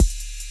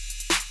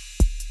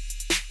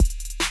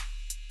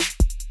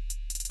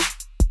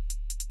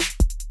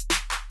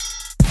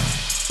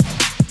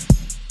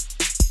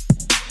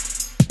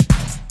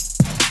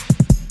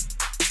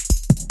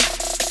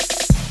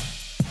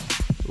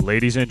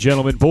Ladies and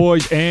gentlemen,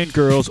 boys and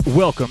girls,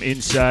 welcome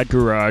inside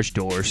Garage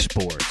Door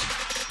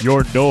Sports,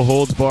 your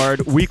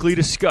no-holds-barred weekly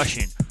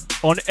discussion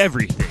on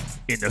everything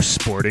in the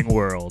sporting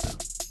world.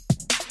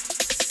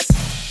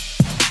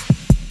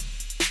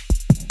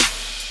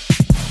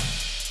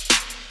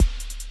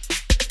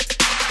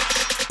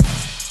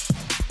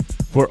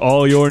 For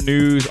all your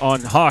news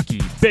on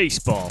hockey,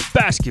 baseball,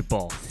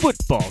 basketball,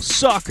 football,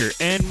 soccer,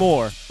 and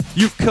more,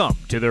 you've come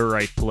to the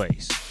right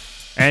place.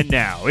 And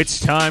now it's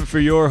time for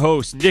your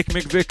hosts, Nick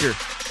McVicker,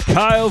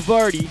 Kyle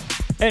Vardy,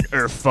 and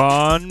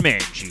Irfan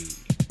Manji.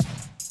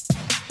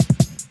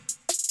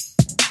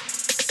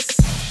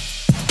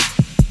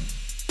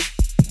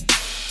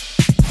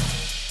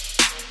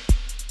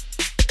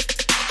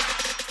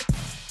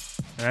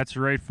 That's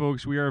right,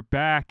 folks. We are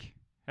back.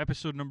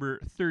 Episode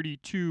number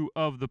 32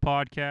 of the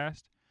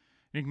podcast.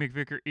 Nick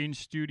McVicker in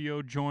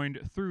studio, joined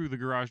through the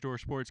Garage Door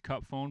Sports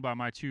Cup phone by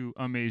my two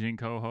amazing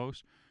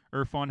co-hosts.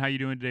 Irfan, how you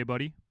doing today,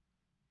 buddy?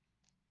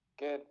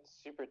 Good.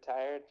 Super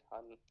tired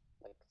on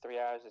like 3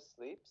 hours of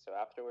sleep. So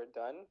after we're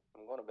done,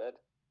 I'm going to bed.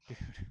 Dude,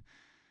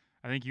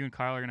 I think you and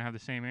Kyle are going to have the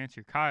same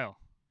answer. Kyle,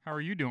 how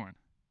are you doing?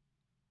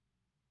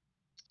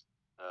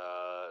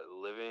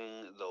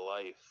 Living the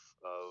life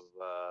of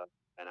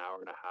an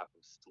hour and a half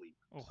of sleep.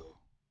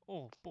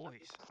 Oh,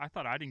 boys. I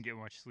thought I didn't get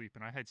much sleep,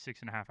 and I had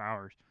 6.5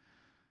 hours.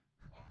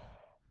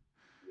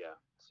 Yeah.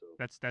 So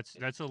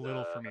That's a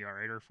little for me, all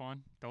right, Irfan?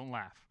 Don't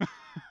laugh.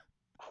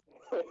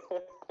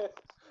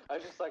 I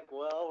was just like,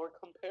 well, we're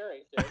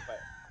comparing here,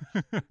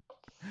 but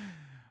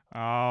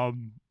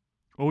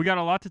Well, we got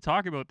a lot to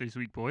talk about this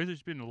week, boys.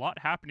 There's been a lot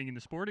happening in the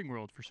sporting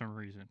world for some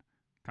reason.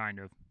 Kind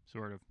of,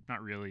 sort of,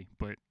 not really,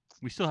 but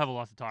we still have a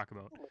lot to talk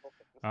about.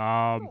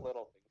 little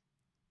things.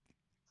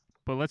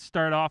 But let's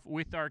start off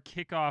with our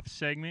kickoff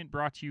segment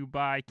brought to you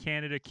by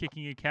Canada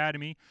Kicking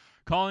Academy,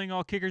 calling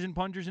all kickers and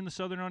punters in the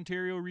Southern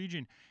Ontario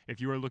region.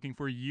 If you are looking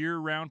for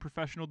year-round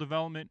professional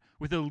development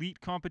with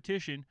elite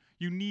competition,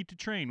 you need to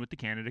train with the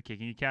Canada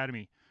Kicking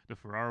Academy. The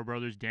Ferraro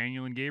brothers,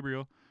 Daniel and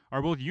Gabriel,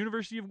 are both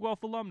University of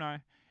Guelph alumni,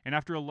 and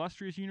after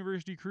illustrious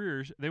university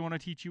careers, they want to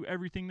teach you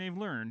everything they've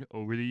learned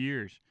over the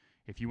years.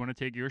 If you want to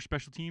take your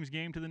special teams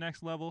game to the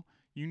next level,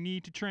 you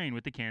need to train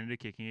with the Canada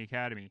Kicking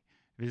Academy.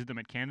 Visit them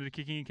at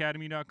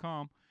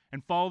CanadaKickingAcademy.com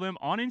and follow them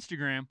on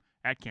Instagram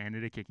at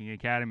Canada Kicking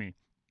Academy.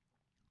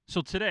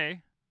 So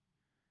today,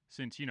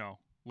 since,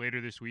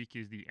 later this week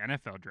is the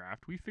NFL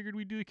draft, we figured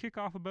we'd do the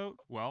kickoff about,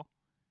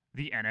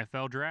 the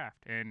NFL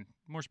draft. And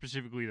more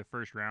specifically, the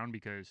first round,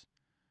 because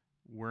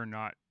we're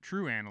not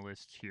true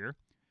analysts here.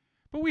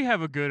 But we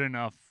have a good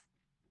enough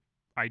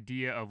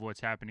idea of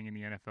what's happening in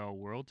the NFL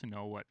world to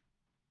know what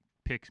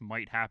picks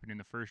might happen in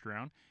the first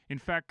round. In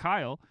fact,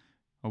 Kyle,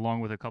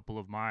 along with a couple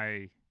of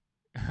my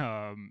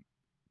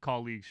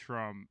colleagues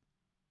from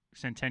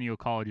Centennial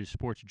College's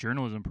sports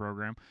journalism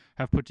program,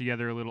 have put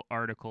together a little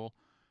article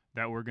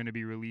that we're going to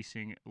be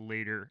releasing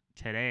later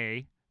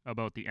today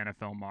about the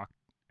NFL mock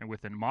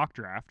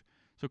draft.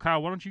 So,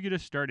 Kyle, why don't you get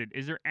us started?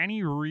 Is there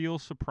any real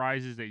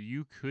surprises that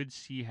you could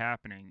see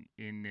happening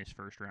in this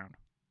first round?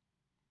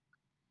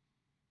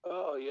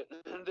 Oh yeah,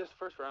 this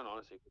first round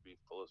honestly could be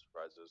full of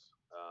surprises.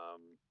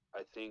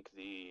 I think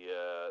the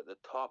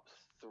top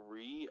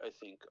three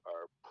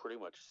are pretty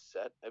much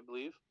set. I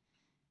believe,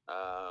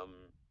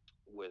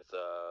 with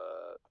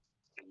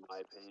in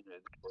my opinion,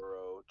 it's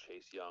Burrow,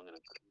 Chase Young, and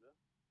Acuna.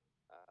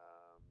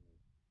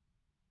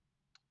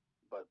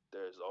 But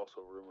there's also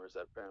rumors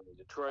that apparently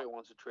Detroit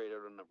wants to trade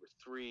out on number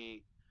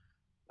 3.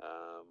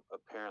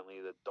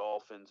 Apparently the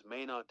Dolphins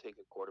may not take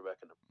a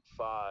quarterback at number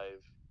 5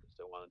 because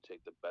they want to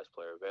take the best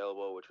player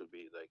available, which would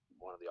be like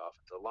one of the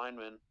offensive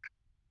linemen.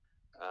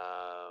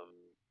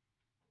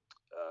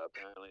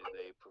 Apparently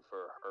they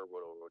prefer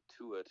Herbert over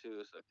Tua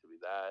too, so that could be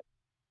that.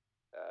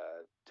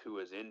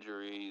 Tua's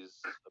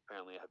injuries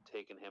apparently have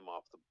taken him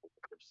off the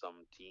board of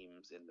some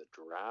teams in the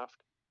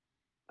draft.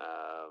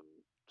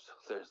 So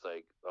there's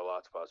like a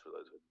lot of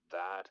possibilities with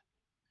that.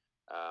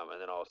 And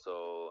then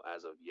also,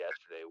 as of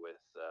yesterday, with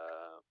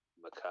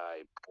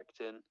Mekhi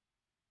Becton,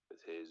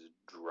 with his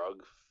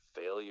drug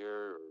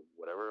failure or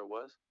whatever it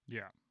was.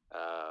 Yeah.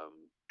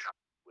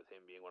 With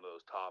him being one of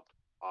those top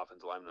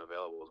offensive linemen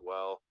available as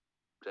well,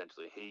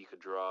 potentially he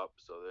could drop.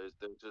 So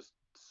there's just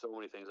so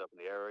many things up in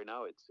the air right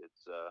now. It's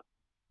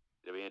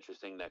it'll be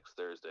interesting next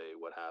Thursday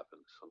what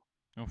happens. So.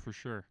 Oh, for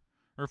sure.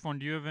 Irfan,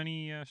 do you have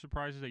any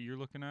surprises that you're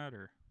looking at,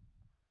 or?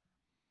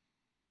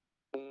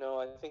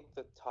 No, I think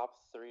the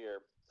top 3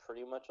 are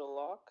pretty much a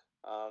lock.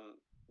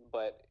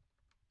 But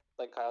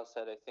like Kyle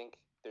said, I think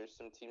there's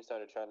some teams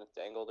that are trying to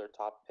dangle their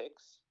top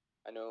picks.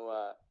 I know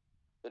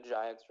the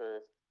Giants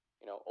were,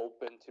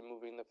 open to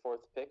moving the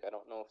 4th pick. I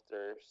don't know if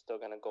they're still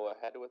going to go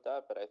ahead with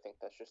that, but I think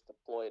that's just a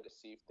ploy to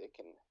see if they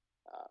can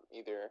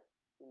either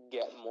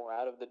get more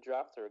out of the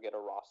draft or get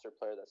a roster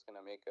player that's going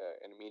to make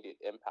an immediate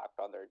impact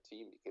on their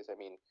team. Because, I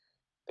mean,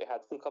 they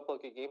had some couple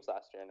of good games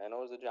last year, and I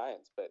know it was the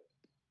Giants, but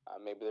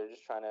maybe they're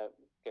just trying to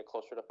get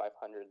closer to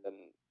 500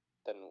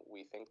 than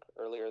we think,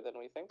 earlier than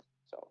we think.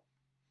 So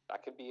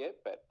that could be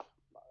it, but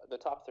the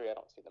top 3, I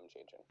don't see them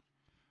changing.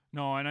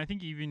 No, and I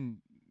think even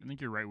I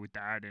think you're right with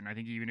that, and I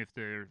think even if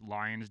the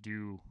Lions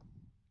do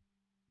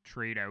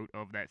trade out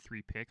of that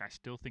 3 pick, I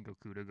still think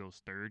Okudah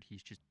goes third.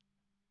 He's just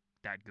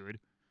that good.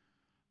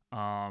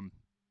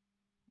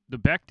 The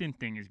Becton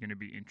thing is going to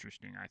be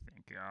interesting, I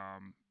think.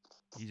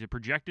 He's a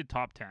projected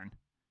top 10.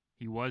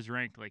 He was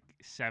ranked like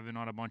 7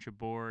 on a bunch of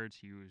boards.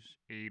 He was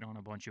 8 on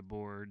a bunch of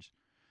boards.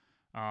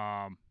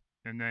 And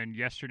then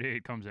yesterday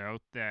it comes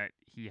out that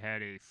he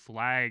had a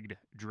flagged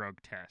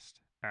drug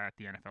test at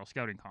the NFL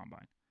Scouting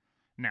Combine.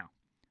 Now,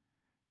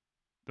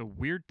 the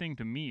weird thing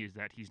to me is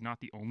that he's not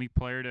the only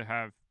player to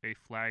have a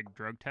flagged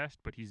drug test,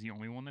 but he's the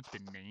only one that's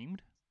been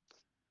named.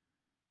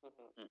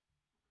 Mm-hmm.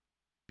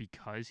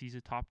 Because he's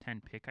a top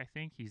 10 pick, I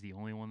think. He's the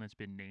only one that's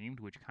been named,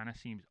 which kind of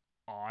seems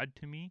odd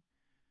to me.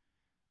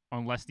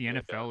 Unless the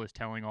NFL is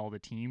telling all the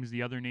teams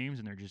the other names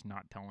and they're just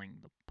not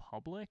telling the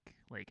public.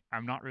 Like,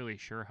 I'm not really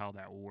sure how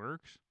that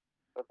works.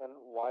 But then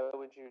why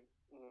would you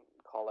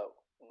call out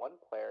one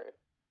player if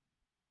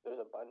there's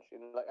a bunch?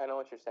 Like, I know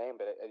what you're saying,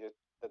 but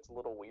that's a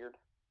little weird.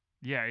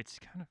 Yeah, it's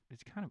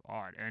kind of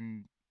odd.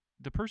 And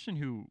the person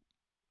who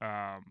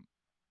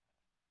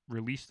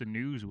released the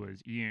news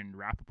was Ian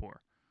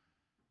Rappaport.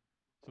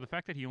 So the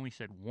fact that he only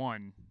said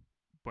one,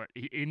 but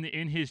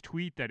in his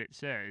tweet that it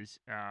says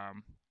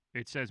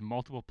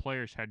multiple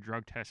players had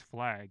drug tests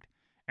flagged,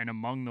 and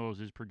among those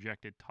is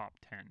projected top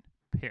 10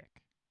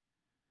 pick.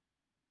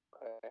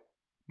 Okay.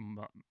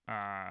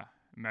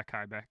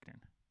 Mekhi Becton.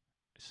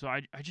 So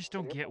I just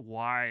don't get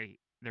why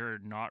they're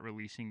not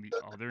releasing the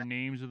other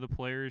names of the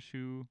players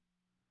who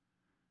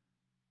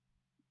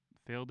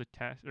failed a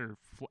test or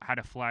had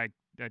a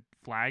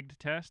flagged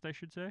test, I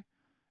should say.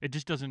 It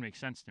just doesn't make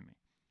sense to me.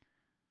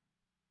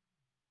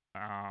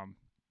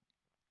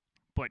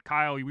 But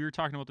Kyle, we were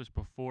talking about this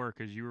before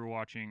because you were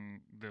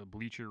watching the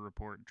Bleacher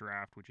Report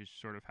draft, which is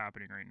sort of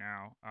happening right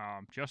now.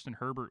 Justin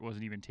Herbert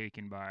wasn't even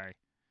taken by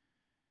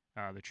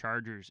the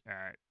Chargers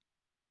at,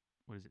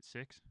 what is it,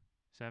 6,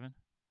 7?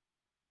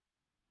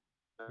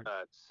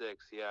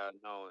 6, yeah.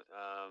 No,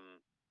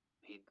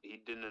 he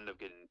didn't end up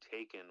getting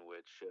taken,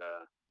 which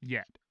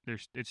yet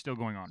it's still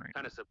going on right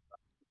kind now. of surprising.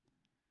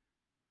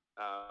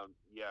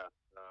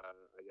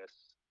 I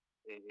guess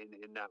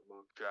in that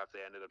mock draft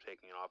they ended up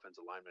taking an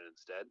offensive lineman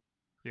instead.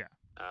 Yeah.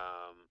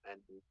 And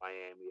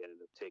Miami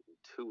ended up taking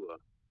Tua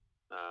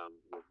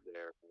with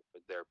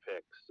their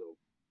pick. So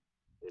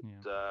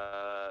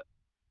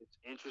it's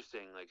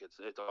interesting. Like it's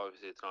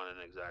obviously it's not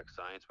an exact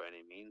science by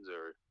any means,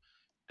 or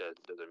does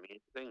it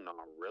mean anything? Not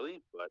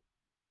really, but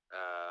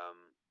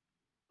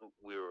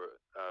we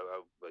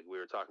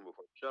were talking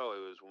before the show.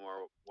 It was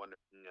more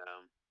wondering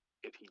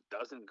if he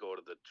doesn't go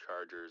to the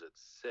Chargers at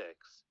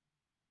 6,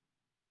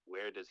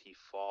 where does he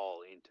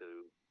fall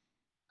into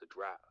the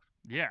draft?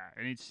 Yeah,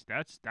 and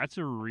that's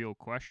a real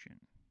question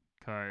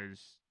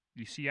because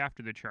you see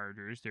after the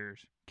Chargers,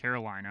 there's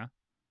Carolina,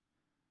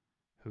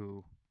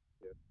 who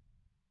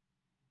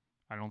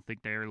I don't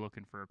think they're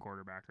looking for a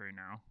quarterback right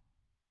now.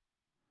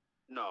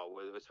 No,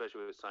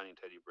 especially with signing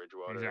Teddy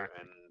Bridgewater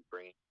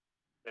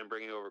and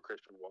bringing over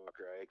Christian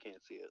Walker, I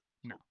can't see it.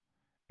 No,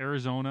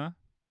 Arizona,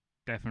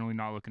 definitely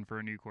not looking for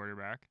a new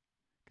quarterback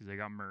because they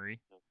got Murray.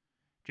 No.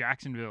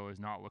 Jacksonville is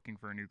not looking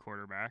for a new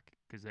quarterback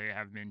because they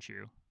have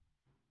Minshew.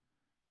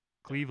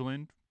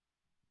 Cleveland,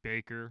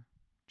 Baker,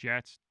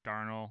 Jets,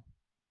 Darnold.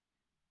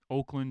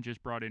 Oakland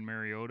just brought in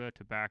Mariota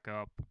to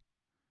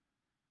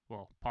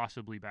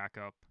possibly back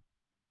up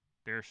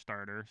their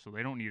starter, so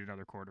they don't need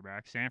another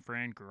quarterback. San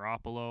Fran,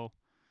 Garoppolo,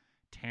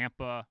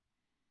 Tampa.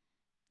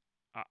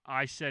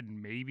 I said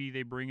maybe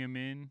they bring him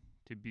in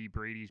to be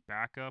Brady's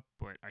backup,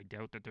 but I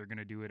doubt that they're going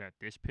to do it at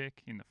this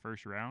pick in the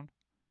first round.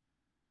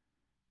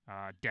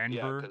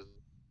 Denver. Yeah,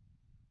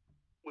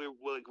 we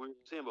were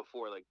saying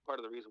before, like part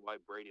of the reason why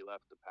Brady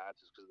left the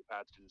Pats is because the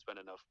Pats didn't spend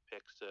enough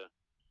picks to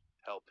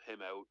help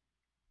him out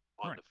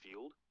on the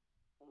field.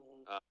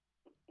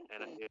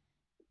 And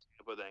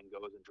Tampa then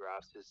goes and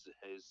drafts his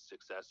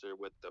successor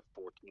with the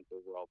 14th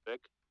overall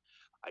pick.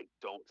 I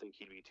don't think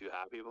he'd be too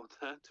happy about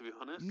that, to be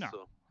honest. No,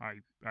 so.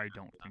 I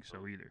don't think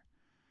so either.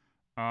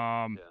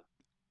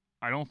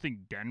 I don't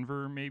think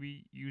Denver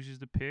maybe uses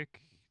the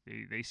pick.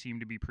 They seem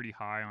to be pretty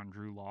high on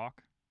Drew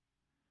Lock.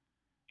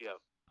 Yeah.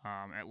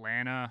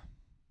 Atlanta,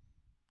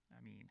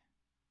 I mean,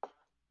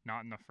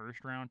 not in the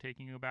first round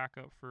taking a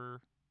backup for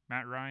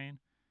Matt Ryan.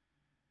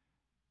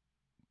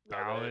 No,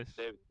 Dallas.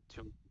 They have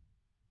 2.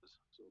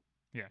 So.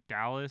 Yeah,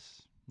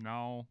 Dallas,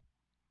 no.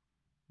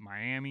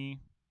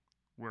 Miami,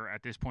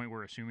 at this point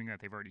we're assuming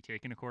that they've already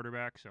taken a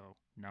quarterback, so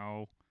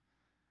no.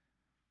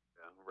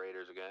 Yeah,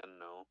 Raiders again,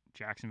 no.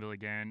 Jacksonville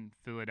again.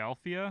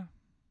 Philadelphia,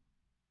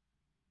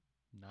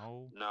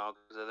 no. No,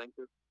 because I think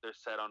they're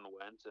set on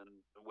Wentz, and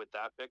with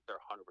that pick, they're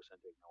 100%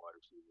 taking a wide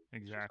receiver.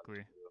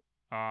 Exactly.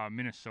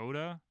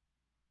 Minnesota,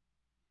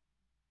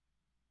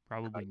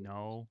 probably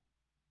no.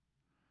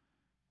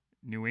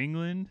 New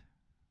England.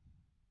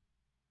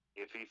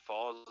 If he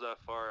falls that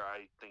far,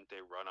 I think they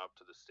run up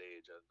to the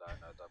stage at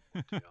that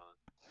point, to be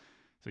honest.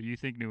 So you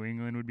think New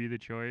England would be the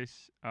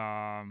choice?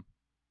 I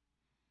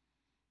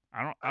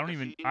don't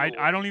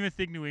even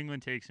think New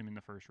England takes him in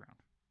the first round.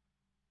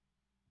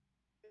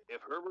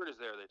 if Herbert is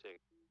there, they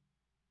take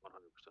 100%.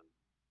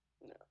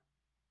 Yeah.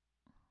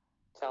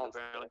 Talent's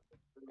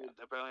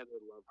Apparently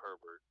they love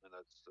Herbert, and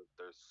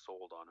they're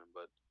sold on him,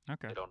 but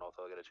Okay. they don't know if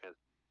they'll get a chance.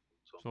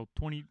 So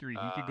 23.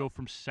 He could go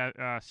from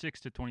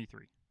 6 to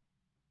 23.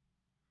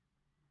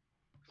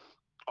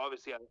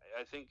 Obviously,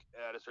 I think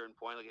at a certain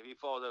point, like if he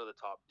falls out of the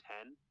top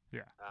 10,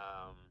 Yeah.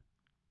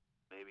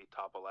 maybe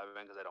top 11,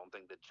 because I don't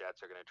think the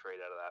Jets are going to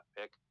trade out of that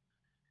pick.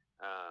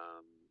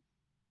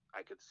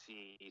 I could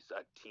see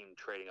a team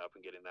trading up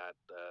and getting that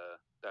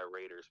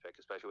Raiders pick,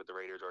 especially with the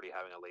Raiders already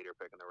having a later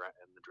pick in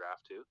the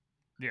draft too.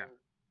 Yeah,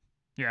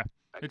 yeah,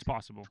 it's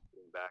possible.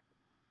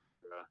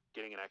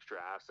 Getting an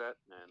extra asset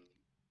and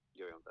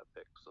giving up that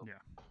pick. So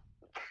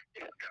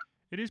yeah,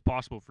 it is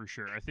possible for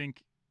sure. I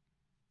think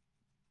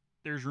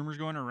there's rumors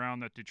going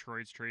around that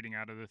Detroit's trading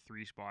out of the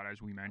 3 spot,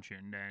 as we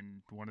mentioned,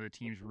 and one of the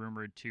teams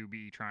rumored to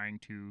be trying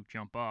to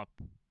jump up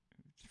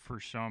for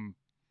some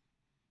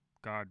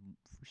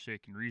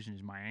God-forsaken reason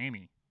is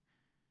Miami.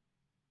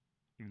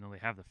 Even though they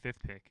have the 5th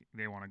pick,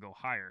 they want to go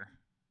higher.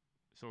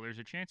 So there's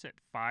a chance that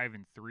 5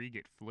 and 3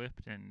 get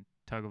flipped and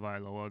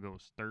Tagovailoa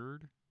goes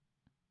 3rd.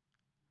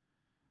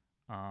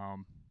 I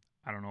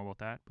don't know about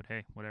that, but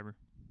hey, whatever.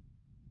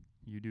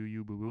 You do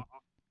you, boo-boo.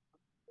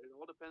 It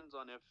all depends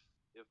on if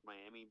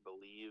Miami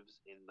believes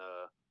in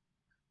the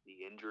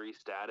injury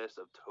status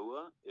of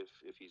Tua,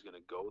 if he's going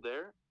to go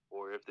there,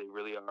 or if they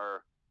really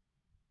are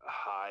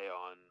high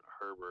on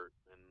Herbert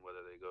and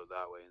whether they go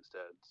that way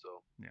instead.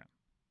 So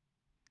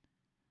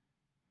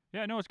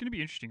yeah, no, it's going to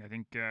be interesting. I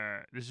think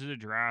this is a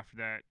draft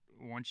that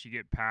once you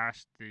get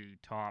past the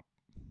top,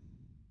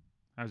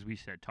 as we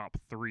said, top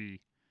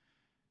 3,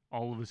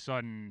 all of a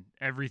sudden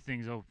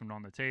everything's open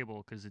on the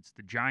table because it's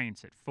the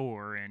Giants at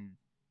 4, and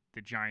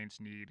the Giants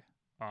need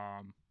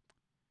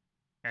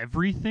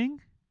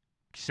everything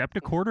except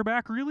a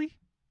quarterback, really?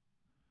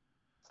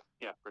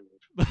 Yeah, pretty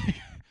much.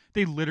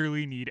 They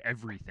literally need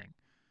everything.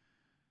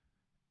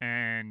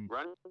 And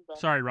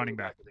running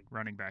back.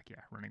 Running back.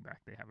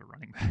 They have a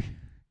running back.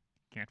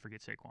 Can't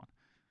forget Saquon.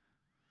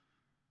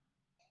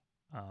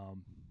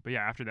 But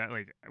yeah, after that,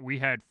 like we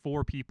had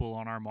 4 people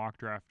on our mock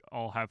draft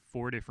all have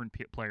 4 different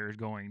players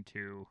going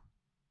to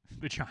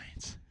the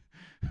Giants.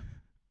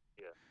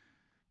 Yeah.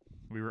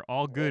 We were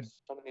all good.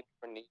 There's so many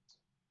different needs.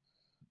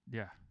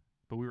 Yeah,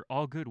 but we were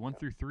all good 1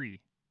 through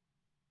 3.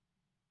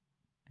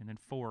 And then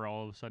 4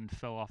 all of a sudden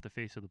fell off the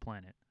face of the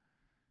planet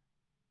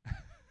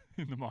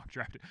in the mock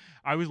draft.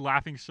 I was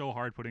laughing so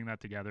hard putting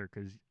that together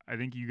because I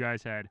think you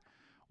guys had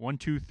 1,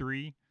 2,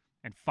 3,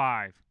 and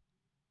 5.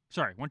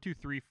 Sorry, 1, 2,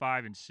 3,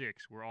 5, and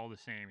 6 were all the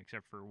same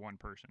except for one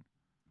person.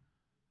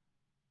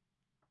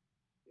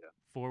 Yeah.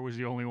 4 was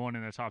the only one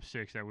in the top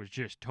 6 that was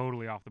just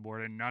totally off the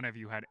board, and none of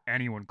you had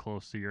anyone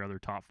close to your other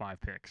top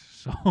 5 picks.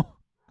 So,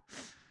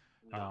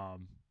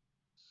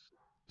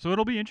 so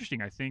it'll be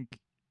interesting. I think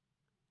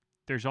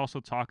there's also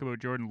talk about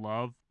Jordan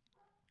Love,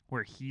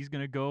 where he's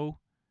going to go.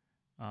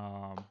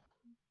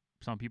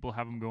 Some people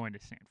have him going to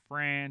San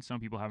Fran. Some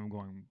people have him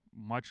going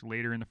much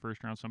later in the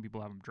first round. Some people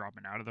have him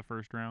dropping out of the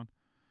first round.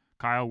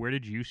 Kyle, where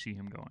did you see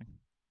him going?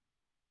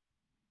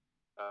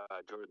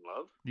 Jordan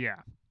Love?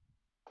 Yeah.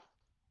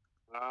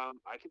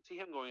 I could see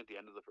him going at the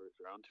end of the first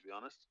round, to be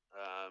honest,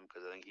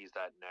 because I think he's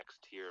that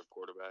next tier of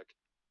quarterback.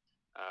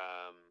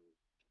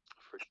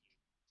 For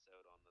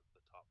out on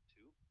the top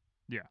 2.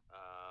 Yeah.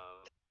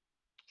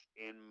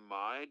 In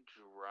my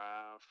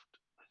draft,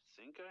 I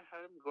think I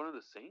had him going to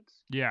the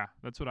Saints. Yeah,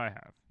 that's what I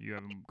have. You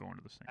have him going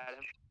to the Saints. I had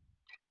him.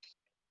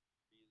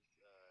 He's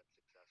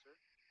successor.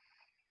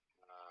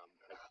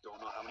 I don't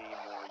know how many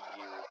more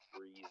years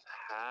Breeze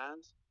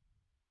has.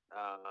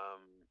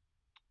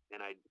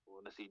 And I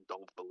honestly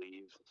don't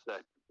believe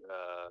that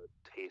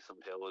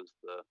Taysom Hill is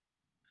the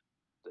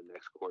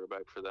next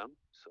quarterback for them.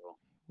 So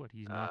what?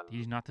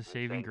 He's not the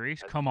saving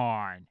grace. Come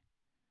on.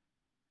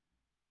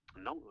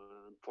 No,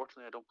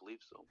 unfortunately, I don't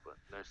believe so. But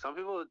there's some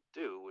people that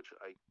do, which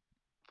I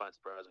find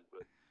surprising.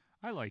 But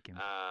I like him.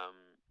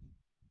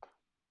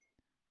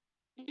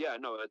 Yeah,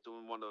 no, that's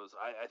one of those.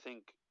 I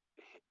think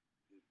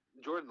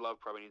Jordan Love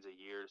probably needs a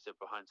year to sit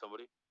behind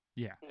somebody.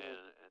 Yeah, and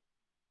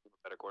a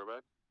better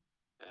quarterback.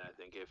 And I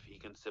think if he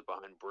can sit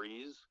behind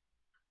Breeze,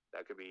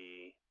 that could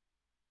be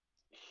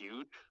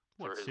huge.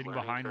 What, sitting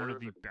behind one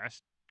of the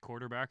best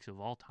quarterbacks of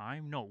all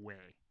time? No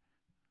way.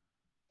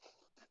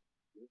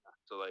 Yeah,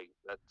 so like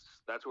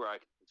that's where I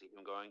can see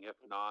him going. If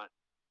not,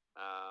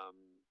 I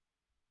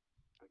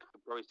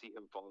could probably see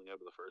him falling out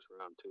of the first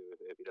round too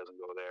if he doesn't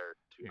go there.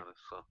 To be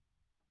honest, so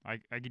I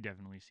could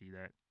definitely see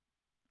that.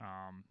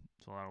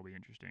 So that'll be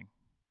interesting.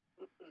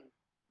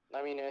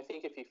 I mean, I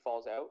think if he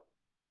falls out,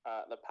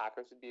 the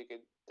Packers would be a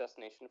good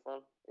destination for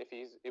him. If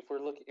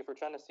we're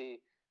trying to see,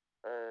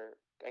 or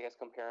I guess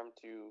compare him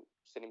to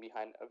sitting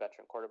behind a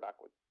veteran quarterback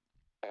with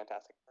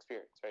fantastic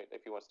experience, right?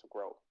 If he wants to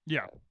grow,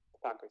 yeah, the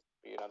Packers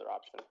would be another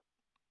option.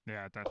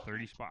 Yeah, at that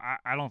 30 spot,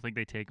 I don't think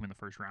they take him in the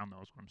first round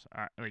though. Is what I'm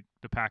saying. Like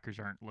the Packers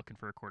aren't looking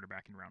for a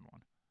quarterback in round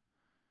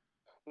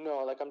 1.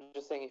 No, like I'm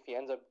just saying, if he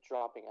ends up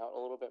dropping out a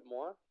little bit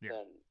more,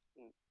 then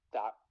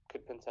that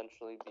could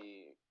potentially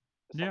be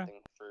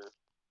something for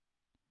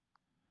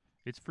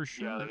It's for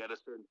sure. Yeah, like at a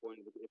certain point,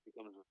 it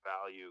becomes a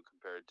value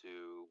compared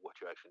to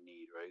what you actually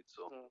need, right?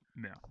 So,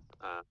 Yeah.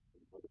 I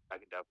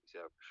can definitely see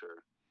that for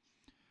sure.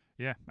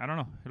 Yeah, I don't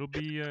know.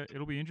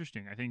 It'll be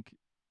interesting. I think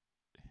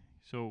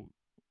so.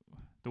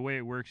 The way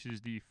it works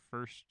is the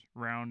first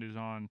round is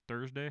on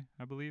Thursday,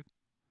 I believe.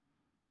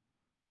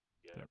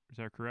 Yeah. Is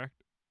that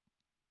correct?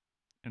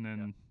 And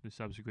then the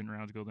subsequent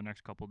rounds go the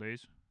next couple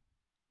days.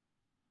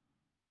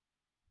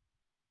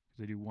 Because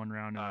they do one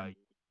round and then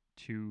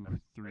 2,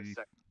 3,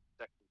 second,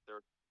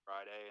 third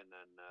Friday, and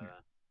then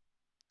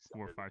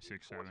 4, 5,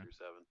 6, 7. 4 through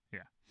 7.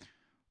 Yeah.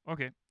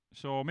 Okay.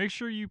 So make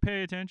sure you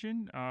pay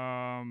attention.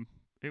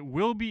 It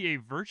will be a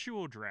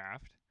virtual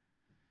draft,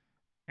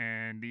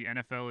 and the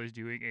NFL is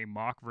doing a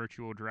mock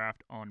virtual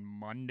draft on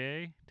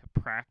Monday to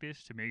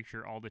practice to make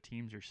sure all the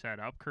teams are set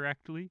up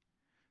correctly,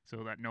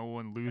 so that no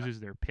one loses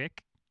their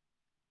pick,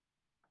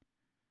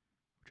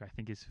 which I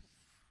think is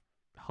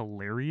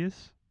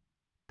hilarious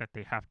that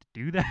they have to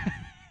do that.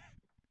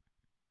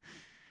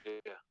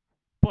 Yeah.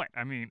 But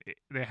I mean,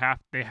 they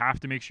have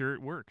to make sure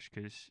it works,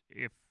 because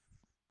if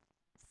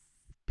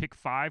pick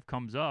 5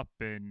 comes up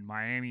and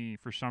Miami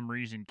for some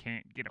reason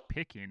can't get a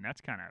pick in, that's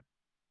kind of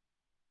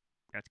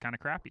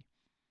crappy.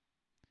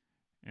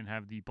 And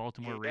have the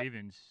Baltimore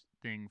Ravens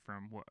thing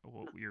from what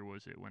year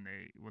was it when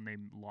they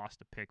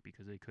lost a pick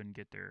because they couldn't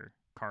get their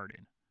card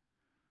in?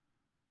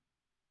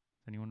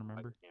 Does anyone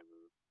remember?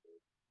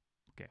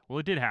 Okay, well,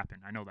 it did happen.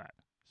 I know that.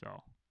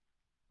 So,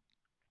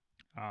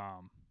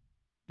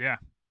 yeah,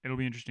 it'll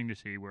be interesting to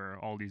see where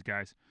all these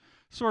guys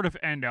sort of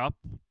end up.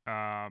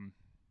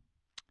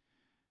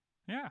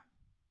 Yeah.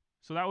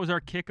 So that was our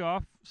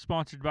kickoff,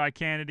 sponsored by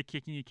Canada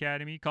Kicking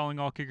Academy, calling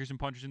all kickers and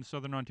punchers in the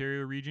Southern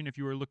Ontario region. If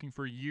you are looking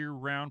for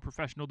year-round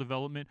professional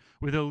development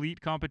with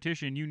elite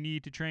competition, you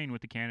need to train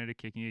with the Canada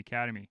Kicking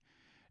Academy.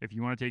 If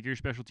you want to take your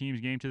special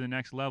teams game to the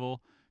next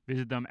level,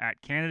 visit them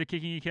at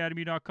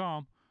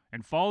CanadaKickingAcademy.com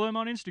and follow them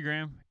on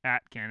Instagram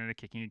at Canada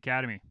Kicking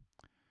Academy.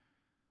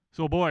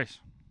 So, boys,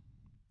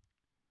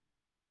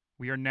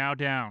 we are now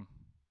down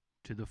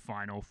to the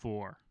Final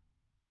Four.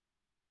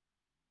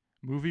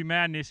 Movie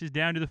Madness is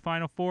down to the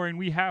Final Four, and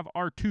we have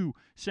our 2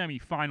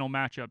 semi-final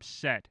matchups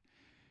set.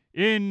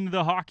 In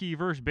the hockey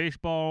versus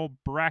baseball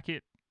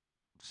bracket,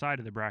 side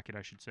of the bracket,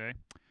 I should say,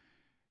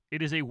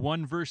 it is a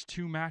 1 versus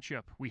 2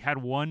 matchup. We had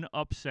one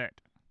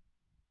upset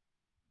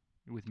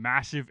with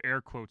massive air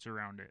quotes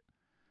around it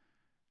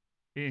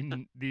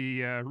in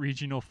the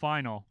regional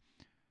final,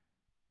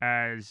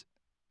 as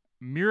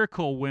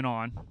Miracle went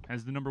on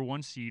as the number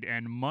 1 seed,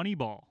 and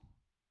Moneyball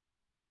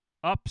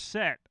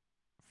upset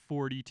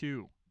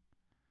 42.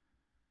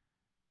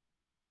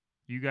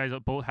 You guys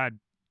both had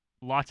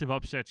lots of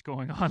upsets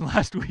going on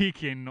last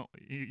week, and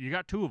you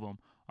got 2 of them.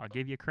 I'll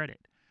give you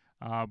credit.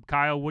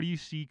 Kyle, what do you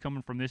see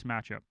coming from this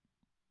matchup?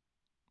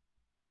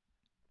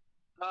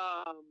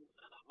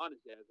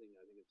 Honestly, I think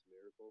it's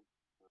Miracle.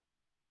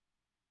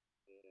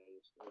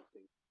 I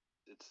think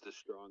it's the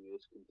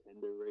strongest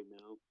contender right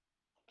now.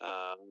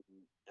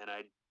 And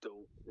I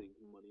don't think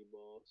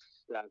Moneyball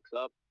stacks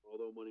up.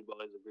 Although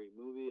Moneyball is a great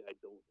movie, I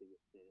don't think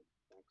it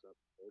stacks up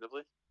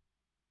competitively.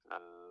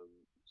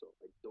 So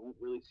I don't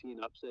really see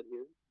an upset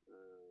here.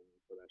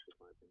 But that's just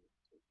my opinion.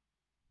 So.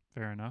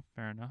 Fair enough.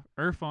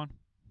 Irfan.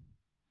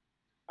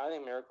 I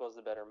think Miracle is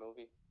the better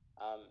movie.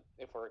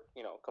 If we're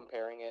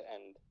comparing it,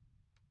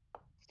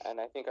 and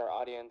I think our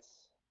audience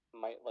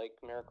might like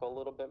Miracle a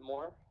little bit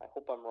more. I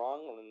hope I'm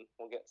wrong, and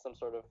we'll get some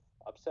sort of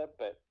upset,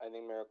 but I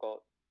think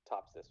Miracle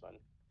tops this one.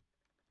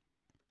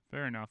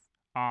 Fair enough.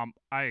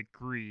 I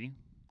agree.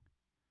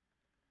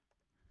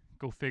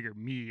 Go figure,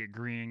 me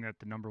agreeing that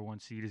the number 1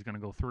 seed is going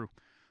to go through.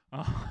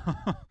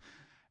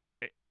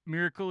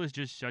 Miracle is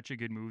just such a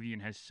good movie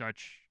and has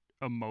such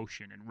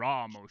emotion and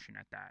raw emotion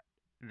at that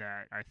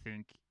I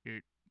think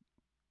it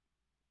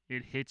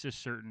hits a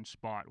certain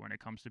spot when it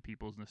comes to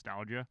people's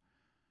nostalgia,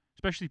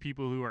 especially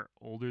people who are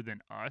older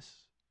than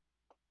us.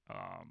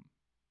 And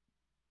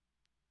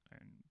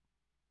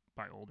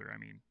by older, I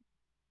mean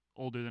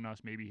older than us,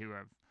 maybe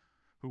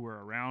who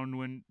were around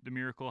when the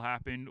Miracle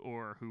happened,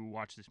 or who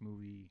watched this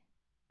movie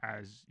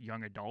as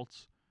young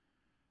adults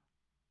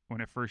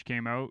when it first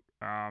came out.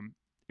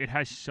 It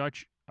has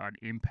such an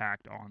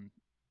impact on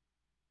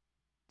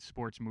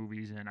sports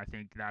movies, and I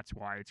think that's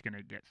why it's going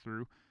to get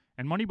through.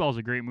 And Moneyball's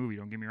a great movie,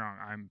 don't get me wrong.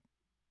 I'm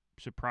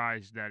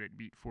surprised that it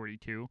beat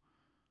 42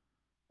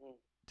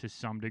 to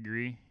some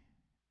degree,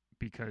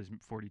 because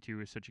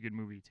 42 is such a good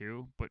movie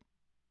too. But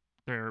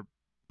they're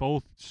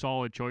both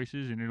solid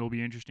choices, and it'll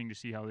be interesting to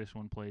see how this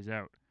one plays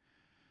out.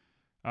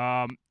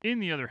 In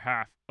the other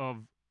half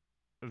of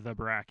the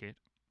bracket,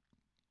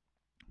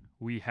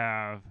 we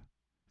have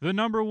the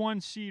number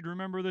 1 seed,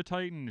 remember the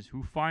Titans,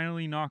 who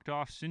finally knocked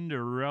off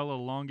Cinderella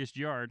Longest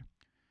Yard,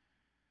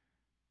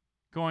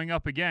 going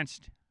up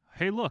against,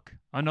 hey look,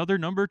 another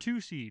number 2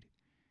 seed.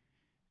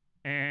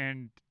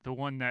 And the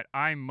one that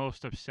I'm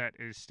most upset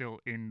is still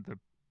in the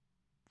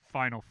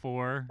Final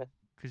Four,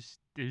 because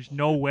there's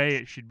no way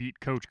it should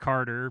beat Coach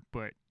Carter,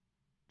 but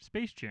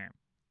Space Jam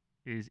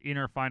is in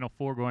our Final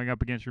Four going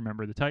up against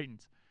Remember the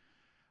Titans.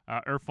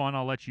 Irfan,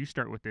 I'll let you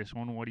start with this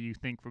one. What do you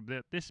think for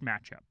this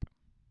matchup?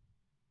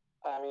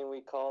 I mean,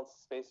 we called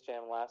Space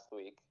Jam last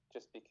week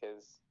just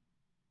because.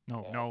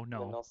 No, Yeah, no, the no,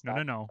 no, no,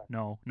 nostalgic no, factor.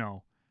 no,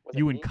 no. Was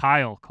You it and me?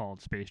 Kyle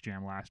called Space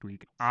Jam last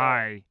week.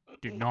 Sorry. I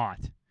did not.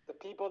 The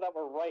people that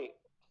were right,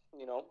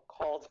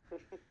 called.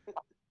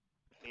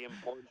 The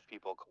important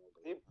people called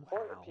The it.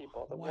 important Wow.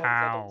 people, the ones that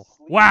Wow. don't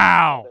sleep,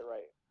 Wow. called it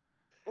right.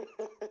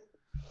 I'm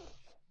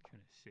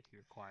gonna sit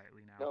here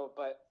quietly now. No,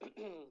 but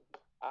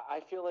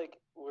I feel like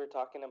we're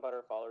talking about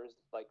our followers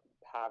like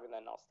having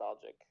that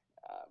nostalgic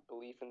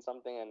belief in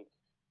something, and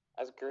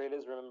as great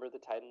as Remember the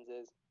Titans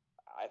is,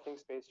 I think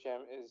Space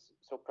Jam is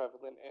so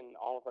prevalent in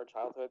all of our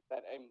childhood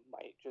that it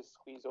might just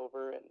squeeze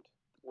over and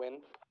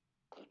win.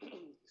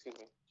 Excuse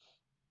me.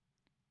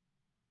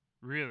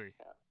 Really?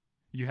 Yeah.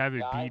 You have it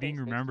Yeah, I beating think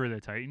Space Remember Jam.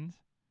 the Titans?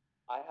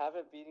 I have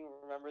it beating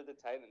Remember the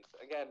Titans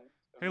again.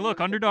 Hey, me look,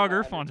 picking Underdog my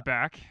Irfan's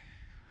back.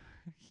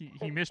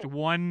 He missed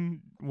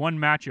one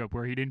matchup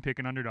where he didn't pick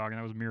an underdog, and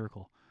that was a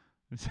miracle.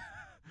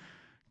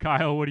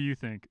 Kyle, what do you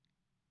think?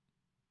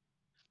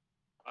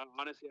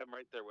 Honestly, I'm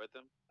right there with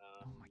him.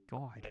 Oh my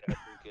God. I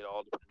think it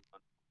all depends on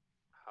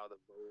how the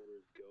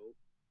voters go.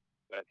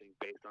 But I think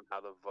based on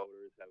how the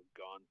voters have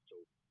gone so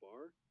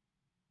far,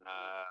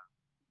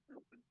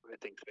 I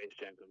think Space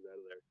Jam comes out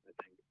of there. I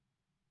think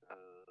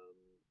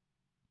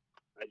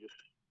I just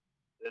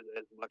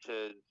as much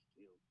as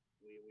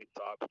we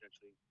thought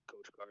potentially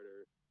Coach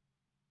Carter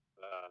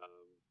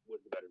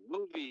was the better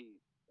movie.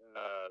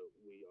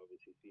 We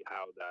obviously see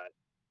how that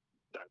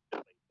plays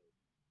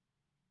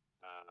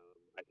out.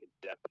 I could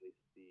definitely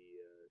see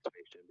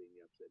Space Jam being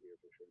the upset here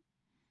for sure.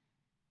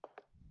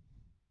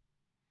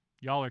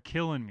 Y'all are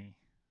killing me.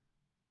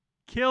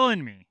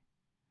 Killing me.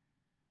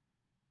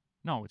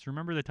 No, it's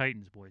Remember the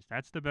Titans, boys.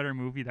 That's the better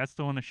movie. That's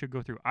the one that should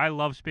go through. I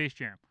love Space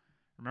Jam.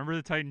 Remember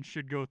the Titans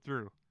should go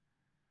through.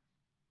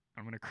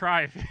 I'm going to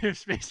cry if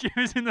Space Jam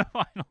is in the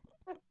final.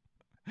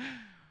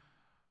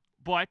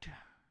 But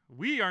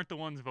we aren't the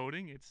ones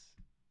voting. It's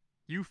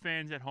you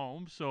fans at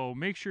home. So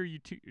make sure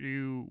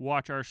you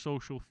watch our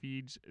social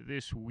feeds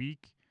this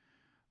week.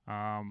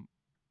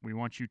 We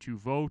want you to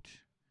vote.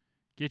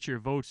 Get your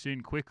votes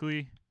in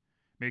quickly.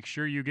 Make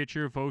sure you get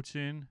your votes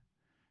in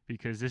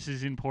because this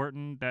is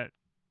important that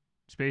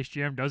Space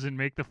Jam doesn't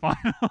make the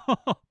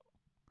final.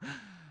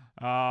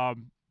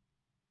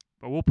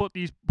 But we'll put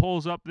these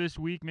polls up this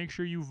week. Make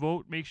sure you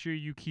vote. Make sure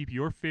you keep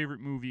your favorite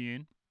movie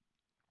in.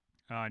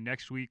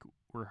 Next week,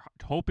 we're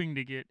hoping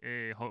to get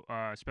a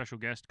special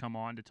guest come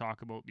on to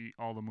talk about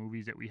all the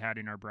movies that we had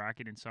in our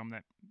bracket and some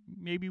that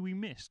maybe we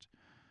missed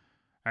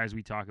as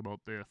we talk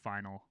about the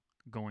final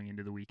going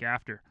into the week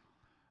after.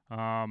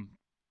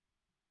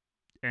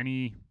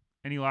 Any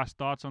last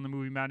thoughts on the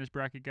Movie Madness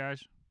bracket,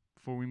 guys,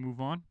 before we move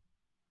on?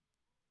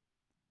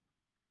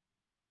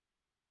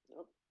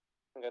 Nope.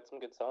 We got some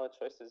good solid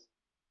choices.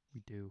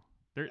 We do.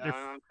 I'm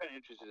kind of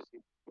interested to see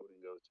how voting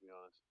goes, to be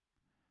honest.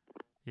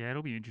 Yeah,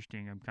 it'll be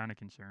interesting. I'm kind of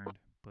concerned,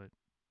 but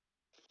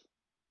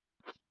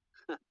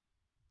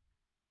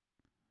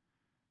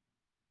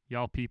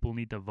y'all people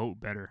need to vote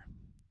better.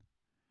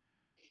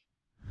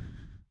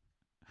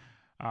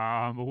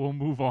 But we'll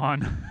move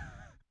on.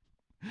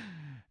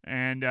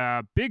 And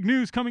big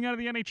news coming out of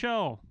the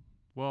NHL.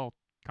 Well,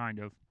 kind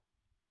of.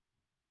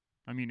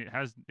 I mean, it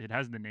has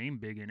the name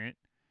Big in it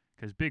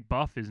because Big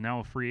Buff is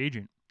now a free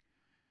agent.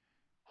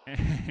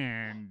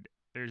 And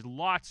there's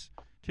lots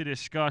to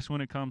discuss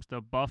when it comes to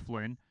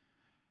Bufflin.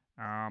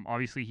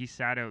 Obviously, he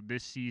sat out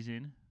this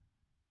season,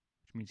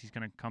 which means he's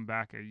going to come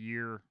back a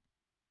year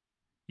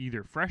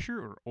either fresher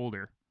or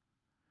older.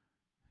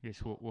 I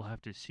guess we'll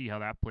have to see how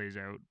that plays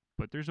out.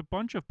 But there's a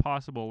bunch of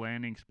possible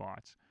landing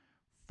spots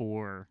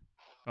for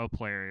a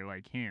player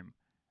like him.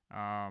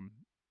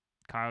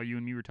 Kyle, you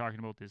and me were talking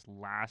about this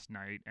last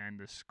night, and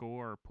the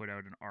Score put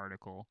out an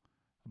article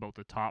about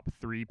the top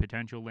 3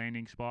 potential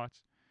landing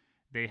spots.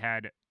 They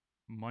had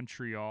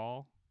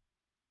Montreal,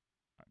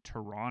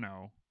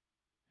 Toronto,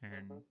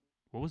 and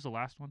what was the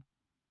last one?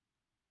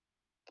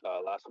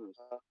 Last one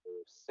was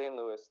St.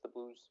 Louis, the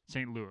Blues.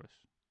 St. Louis.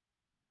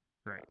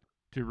 Right.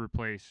 To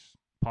replace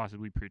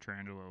possibly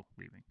Pietrangelo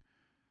leaving.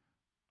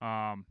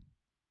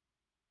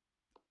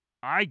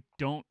 I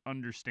don't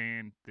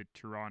understand the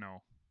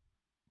Toronto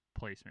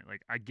placement.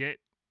 Like, I get,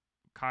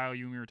 Kyle,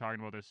 you and me were talking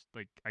about this.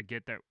 Like, I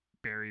get that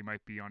Barry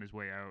might be on his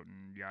way out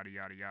and yada,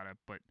 yada, yada,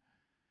 but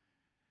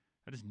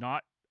that is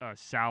not a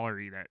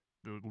salary that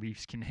the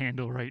Leafs can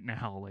handle right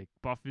now. Like,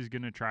 Buff is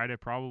going to try to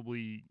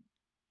probably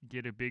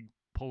get a big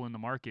pull in the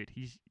market.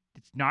 It's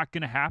not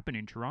going to happen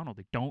in Toronto.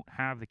 They don't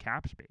have the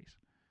cap space.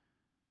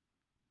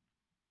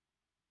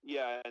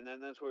 Yeah, and then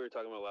that's what we were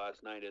talking about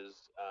last night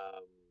is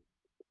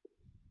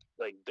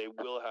like they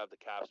will have the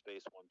cap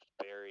space once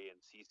Barry and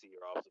Ceci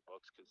are off the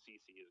books because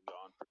Ceci is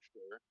gone for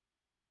sure.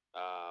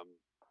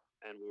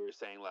 And we were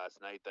saying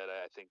last night that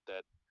I think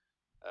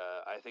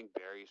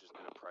Barry's just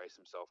going to price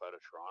himself out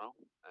of Toronto,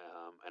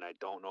 and I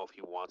don't know if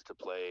he wants to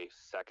play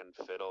second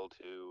fiddle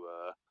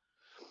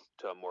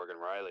to Morgan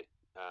Rielly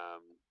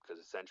because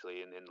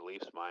essentially in the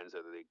Leafs' minds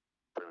they're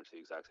pretty much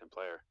the exact same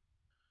player.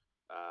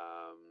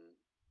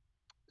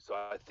 So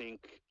I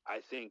think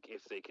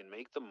if they can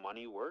make the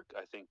money work,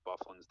 I think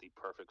Bufflin's the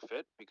perfect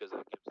fit because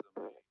that gives them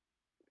a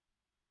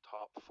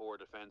top 4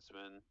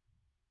 defenseman,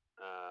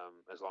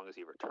 as long as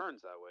he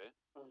returns that way.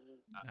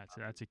 Mm-hmm.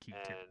 That's a key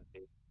too. And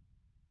it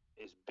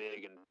is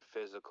big and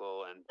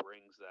physical and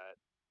brings that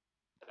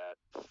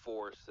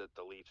force that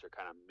the Leafs are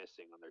kind of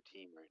missing on their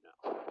team right now.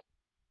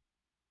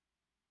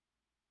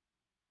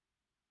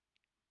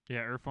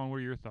 Yeah, Irfan, what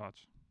are your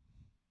thoughts?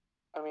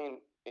 I mean,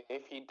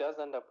 if he does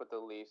end up with the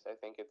Leafs, I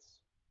think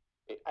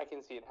I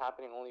can see it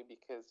happening only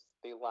because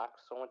they lack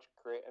so much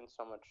grit and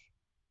so much,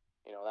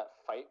 that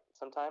fight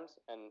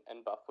sometimes, and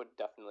Buff would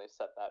definitely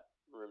set that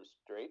room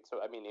straight. So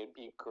I mean, it'd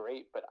be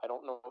great, but I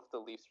don't know if the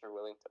Leafs are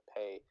willing to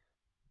pay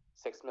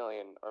 $6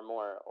 million or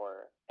more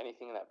or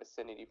anything in that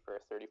vicinity for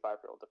a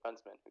 35-year-old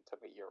defenseman who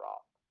took a year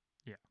off.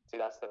 Yeah. See,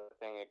 that's the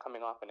thing.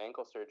 Coming off an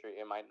ankle surgery,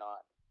 it might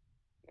not,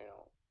 it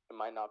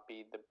might not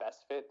be the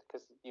best fit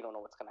because you don't know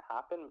what's going to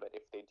happen. But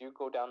if they do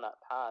go down that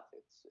path,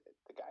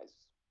 the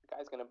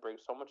guy's going to bring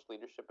so much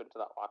leadership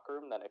into that locker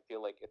room that I feel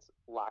like it's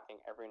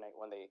lacking every night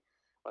when the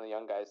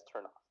young guys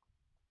turn off.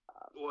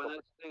 Well, and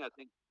that's the thing. I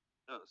think.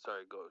 Oh,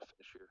 sorry. Go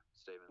finish your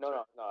statement.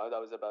 No, that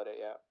was about it.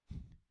 Yeah.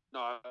 No,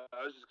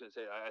 I was just gonna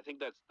say. I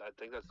think that's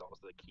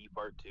also the key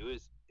part too.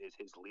 Is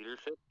his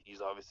leadership.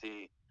 He's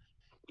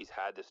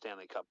had the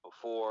Stanley Cup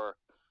before,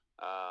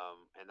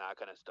 and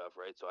that kind of stuff,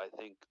 right? So I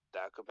think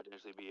that could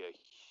potentially be a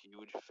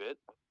huge fit.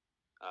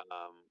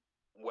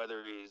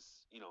 Whether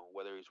he's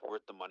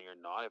worth the money or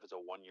not, if it's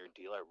a 1-year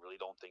deal, I really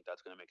don't think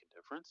that's going to make a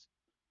difference.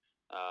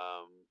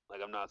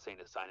 Like I'm not saying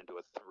to sign into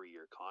a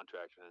 3-year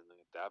contract or anything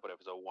like that, but if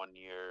it's a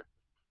 1-year,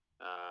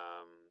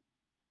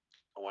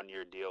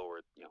 deal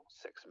worth $6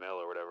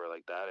 million or whatever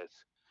like that,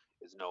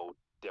 it's no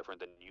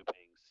different than you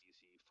paying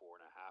CC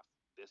 4.5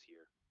 this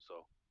year.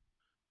 So,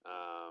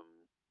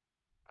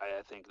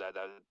 I think that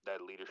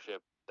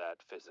leadership, that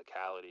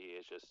physicality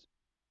is just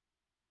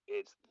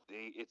it's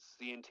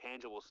the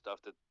intangible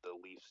stuff that the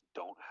Leafs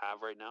don't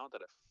have right now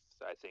that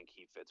I think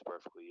he fits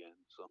perfectly in.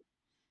 So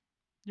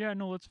Yeah,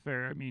 no, that's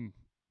fair. I mean,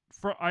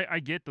 I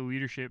get the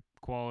leadership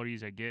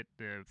qualities, I get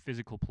the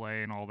physical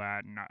play and all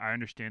that, and I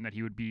understand that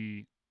he would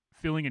be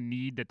filling a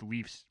need that the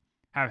Leafs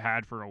have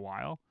had for a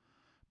while.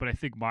 But I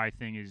think my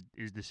thing is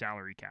the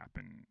salary cap,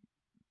 and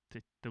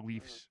the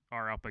Leafs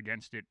are up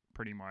against it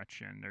pretty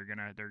much, and they're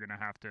gonna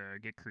have to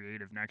get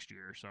creative next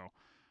year. So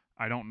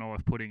I don't know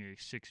if putting a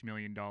 $6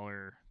 million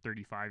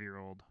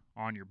 35-year-old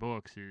on your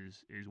books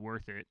is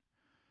worth it.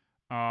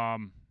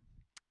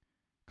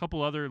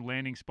 Couple other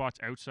landing spots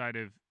outside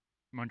of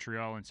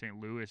Montreal and St.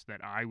 Louis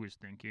that I was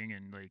thinking,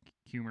 and like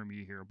humor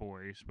me here,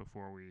 boys,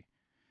 before we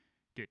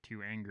get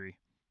too angry.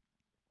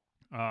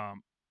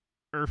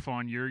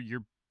 Irfan,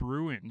 your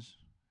Bruins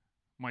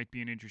might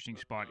be an interesting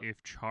spot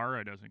if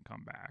Chara doesn't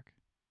come back.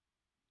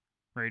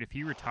 Right, if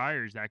he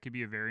retires, that could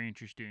be a very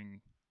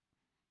interesting,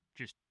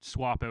 just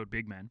swap out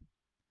big men.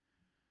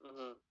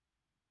 Mm-hmm.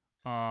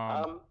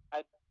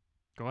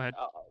 Go ahead.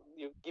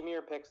 You give me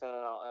your picks and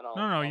I'll.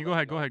 No, you go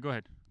ahead. Go ahead.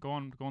 Go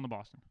on the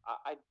Boston.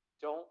 I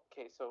don't.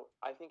 Okay, so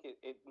I think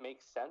it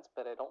makes sense,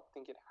 but I don't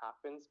think it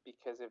happens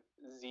because if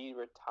Z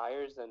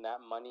retires, then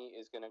that money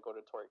is going to go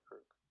to Torrey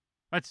Krug.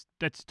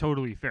 That's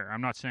totally fair.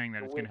 I'm not saying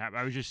that it's going to happen.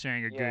 I was just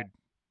saying a good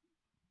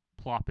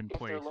plop in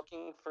place. If they're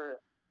looking for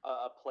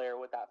a player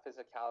with that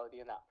physicality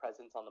and that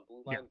presence on the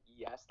blue line,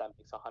 yes, that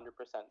makes 100%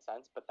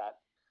 sense. But that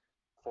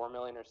 $4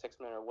 million or $6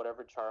 million or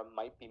whatever Chara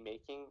might be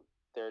making,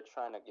 they're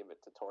trying to give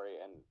it to Torrey,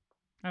 and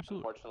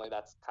absolutely, unfortunately,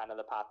 that's kind of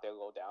the path they'll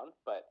go down.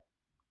 But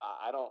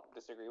I don't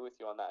disagree with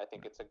you on that. I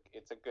think it's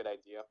a good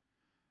idea.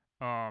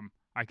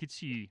 I could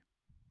see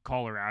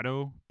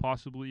Colorado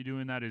possibly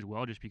doing that as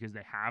well, just because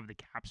they have the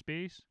cap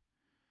space.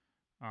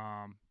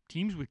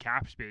 Teams with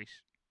cap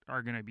space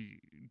are going to be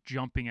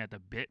jumping at the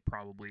bit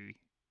probably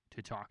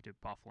to talk to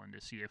Bufflin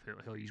to see if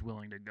he's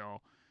willing to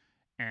go.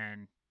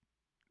 And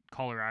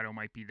Colorado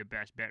might be the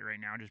best bet right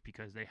now just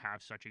because they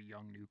have such a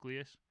young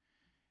nucleus,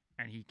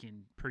 and he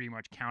can pretty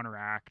much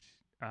counteract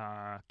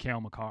Cale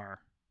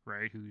Makar,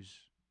 right, who's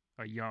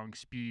a young,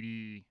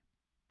 speedy,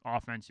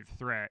 offensive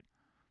threat.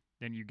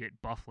 Then you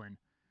get Bufflin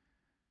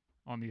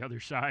on the other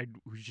side,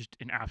 who's just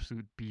an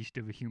absolute beast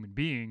of a human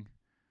being.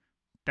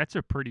 That's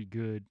a pretty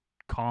good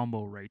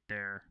combo right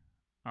there.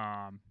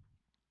 I'm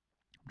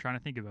trying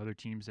to think of other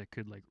teams that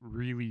could like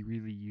really,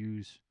 really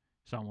use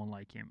someone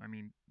like him. I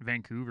mean,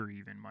 Vancouver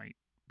even might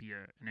be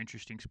an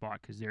interesting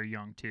spot because they're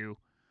young too,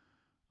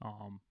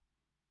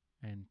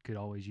 and could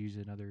always use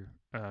another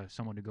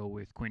someone to go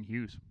with Quinn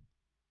Hughes.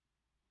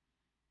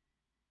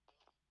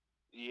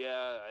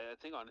 Yeah, I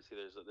think honestly,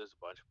 there's a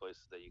bunch of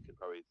places that you could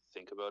probably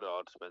think about. It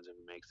all depends if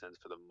it makes sense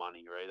for the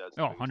money, right? That's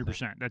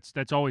 100%.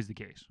 That's always the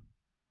case.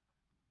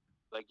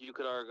 Like you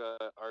could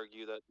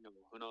argue that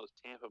who knows,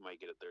 Tampa might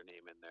get their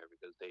name in there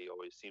because they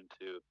always seem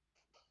to,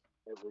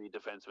 every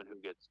defenseman who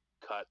gets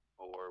cut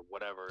or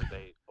whatever,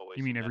 they always.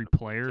 You mean every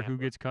player who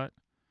gets cut?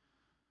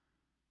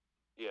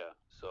 Yeah.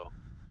 So,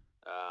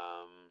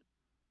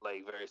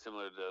 like very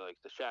similar to like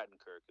the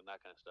Shattenkirk and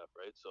that kind of stuff,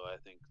 right? So I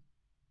think,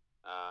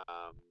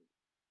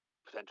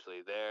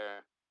 potentially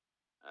there.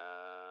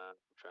 I'm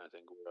trying to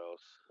think where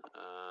else.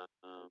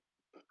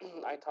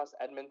 I toss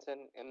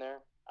Edmonton in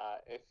there.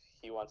 If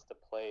he wants to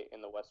play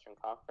in the Western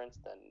Conference,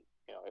 then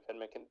if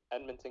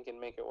Edmonton can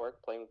make it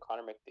work, playing with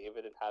Connor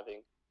McDavid and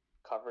having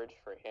coverage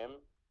for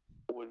him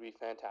would be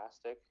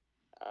fantastic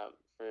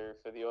for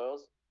the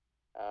Oils.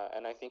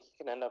 And I think he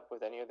can end up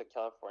with any of the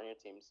California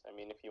teams. I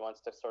mean, if he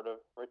wants to sort of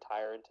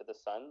retire into the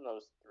sun,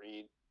 those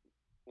three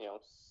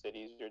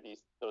cities or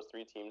those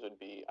three teams would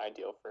be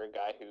ideal for a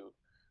guy who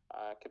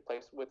could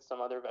play with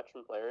some other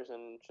veteran players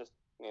and just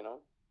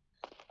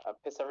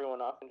piss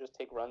everyone off and just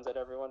take runs at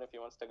everyone if he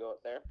wants to go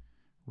up there.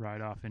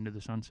 Ride off into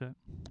the sunset.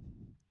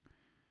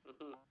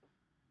 Mm-hmm.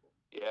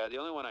 Yeah, the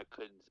only one I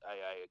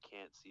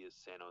can't see is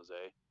San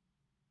Jose.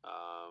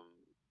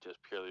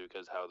 Just purely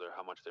because how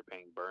much they're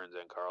paying Burns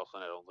and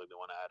Carlson. I don't think they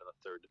want to add a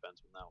third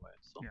defenseman that way.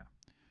 So yeah.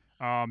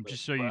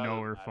 Just so you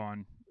know,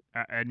 Irfan,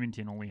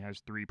 Edmonton only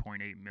has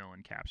 $3.8 million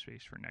in cap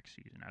space for next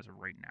season as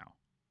of right now,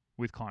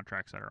 with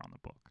contracts that are on the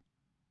book.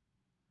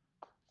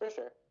 For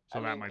sure.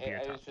 So that might be a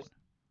tough one.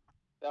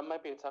 That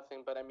might be a tough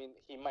thing, but I mean,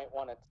 he might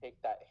want to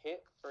take that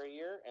hit for a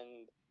year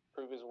and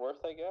prove his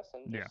worth, I guess,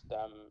 and just be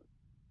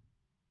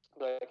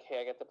like,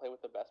 hey, I get to play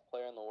with the best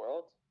player in the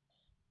world,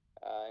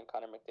 and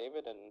Connor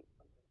McDavid, and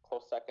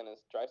close second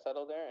is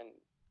Draisaitl there, and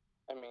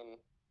I mean,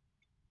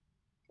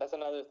 that's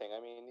another thing.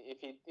 I mean, if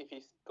he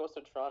goes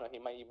to Toronto, he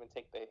might even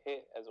take the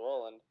hit as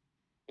well and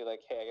be like,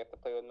 hey, I get to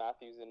play with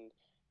Matthews and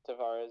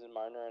Tavares and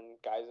Marner and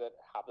guys that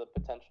have the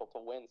potential to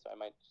win, so I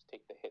might just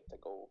take the hit to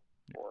go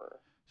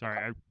for.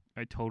 Sorry,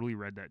 I totally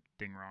read that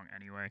thing wrong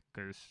anyway,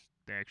 because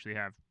they actually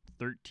have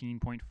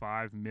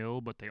 13.5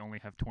 mil, but they only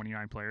have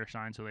 29 players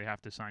signed, so they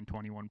have to sign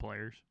 21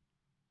 players.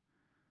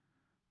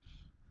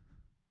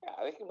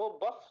 Yeah,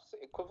 Buff's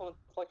equivalent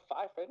to like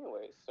 5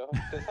 anyways, so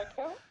does that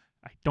count?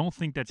 I don't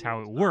think that's how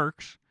it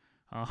works.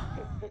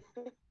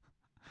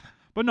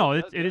 But no,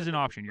 it is an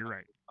option. You're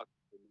right.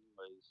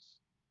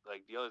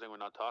 Like, the other thing we're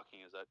not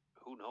talking is that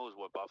who knows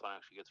what Buffalo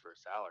actually gets for a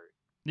salary.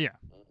 Yeah.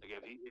 Like,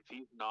 if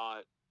he's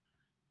not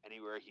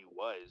anywhere he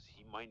was,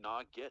 he might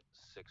not get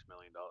 $6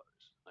 million.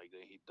 Like,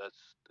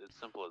 that's as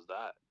simple as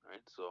that,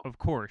 right? So of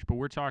course, but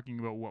we're talking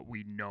about what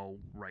we know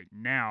right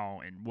now,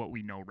 and what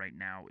we know right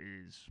now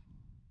is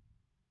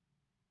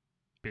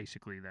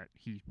basically that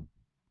he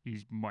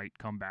might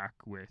come back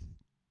with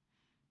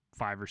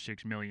 $5 or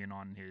 $6 million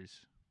on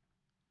his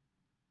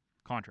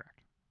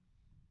contract.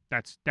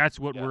 That's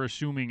what we're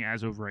assuming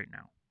as of right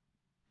now.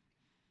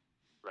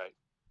 Right.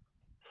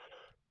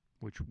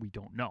 Which we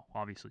don't know,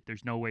 obviously.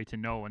 There's no way to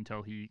know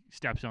until he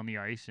steps on the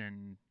ice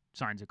and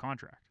signs a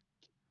contract.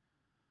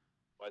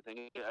 Well, I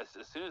think as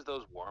soon as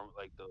those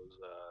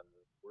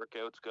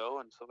workouts go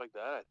and stuff like that,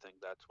 I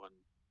think that's when.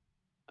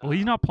 Well,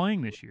 he's not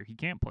playing this year. He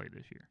can't play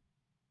this year.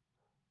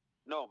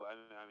 No, but I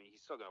mean,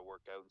 he's still gonna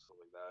work out and stuff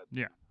like that.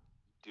 Yeah.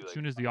 As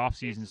soon as the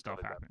off-season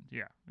stuff happens.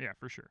 Yeah,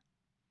 for sure.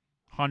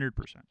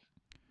 100%.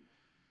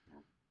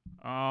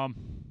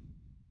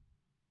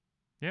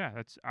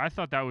 Yeah, I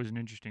thought that was an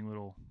interesting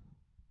little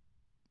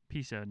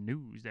piece of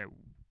news that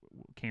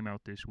came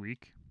out this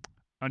week.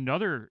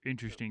 Another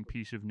interesting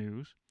piece of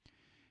news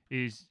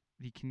is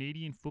the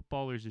Canadian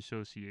Footballers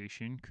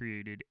Association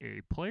created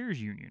a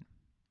players' union.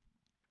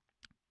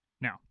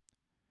 Now,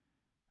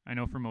 I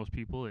know for most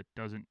people it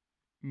doesn't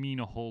mean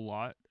a whole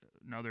lot,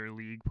 another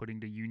league putting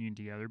the union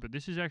together, but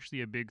this is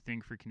actually a big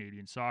thing for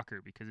Canadian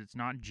soccer because it's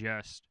not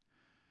just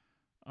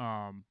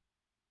the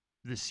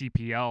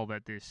CPL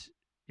that this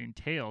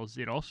entails.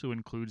 It also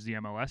includes the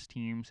MLS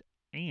teams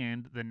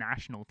and the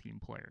national team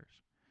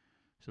players.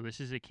 So this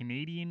is a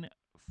Canadian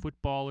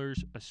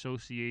Footballers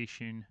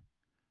Association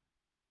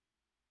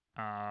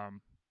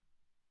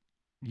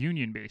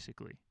union,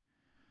 basically.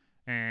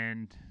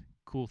 And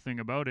cool thing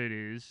about it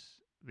is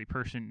the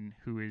person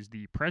who is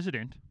the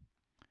president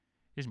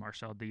is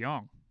Marcel de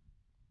Jong,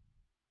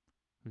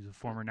 who's a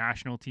former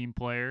national team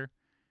player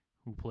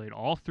who played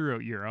all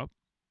throughout Europe.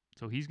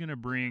 So he's going to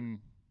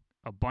bring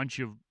a bunch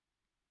of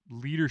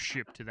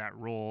leadership to that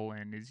role,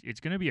 and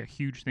it's going to be a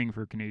huge thing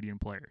for Canadian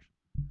players.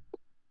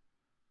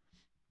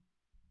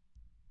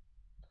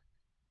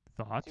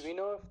 Thoughts? Do we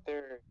know if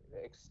they're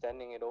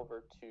extending it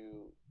over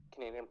to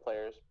Canadian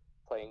players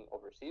playing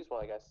overseas?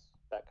 Well, I guess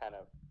that's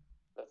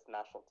the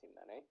national team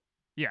then, eh?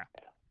 Yeah.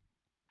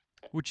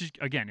 Which is,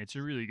 again, it's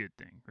a really good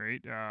thing,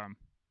 right?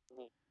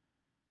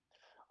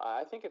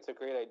 I think it's a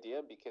great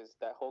idea because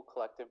that whole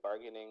collective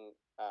bargaining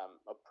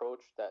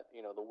approach that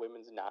the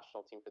women's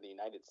national team for the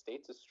United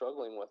States is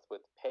struggling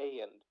with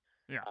pay and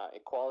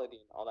equality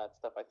and all that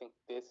stuff. I think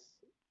this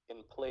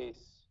in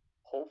place,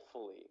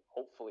 hopefully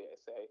I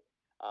say,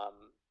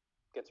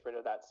 gets rid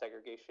of that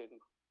segregation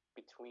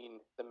between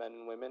the men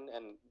and women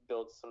and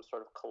builds some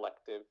sort of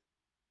collective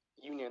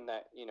union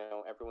that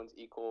everyone's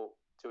equal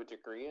to a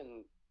degree,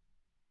 and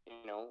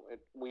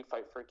we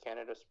fight for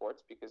Canada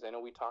sports because I know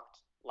we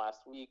talked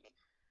last week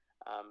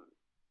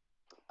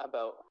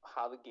about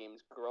how the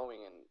game's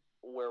growing and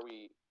where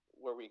we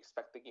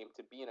expect the game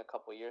to be in a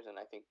couple of years, and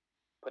I think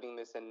putting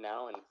this in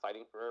now and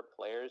fighting for our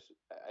players,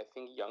 I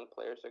think young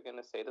players are going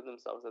to say to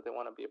themselves that they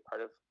want to be a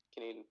part of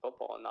Canadian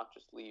football and not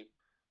just leave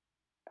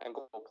and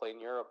go play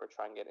in Europe or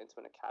try and get into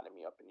an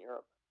academy up in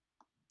Europe.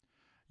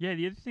 Yeah,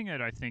 the other thing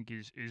that I think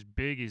is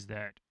big is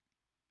that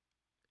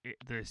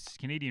the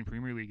Canadian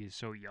Premier League is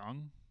so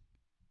young,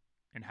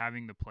 and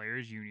having the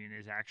players union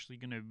is actually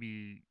going to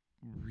be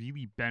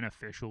really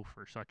beneficial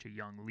for such a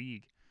young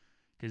league,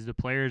 because the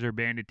players are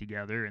banded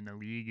together and the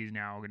league is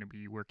now going to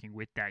be working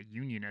with that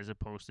union as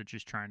opposed to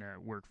just trying to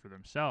work for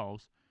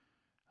themselves.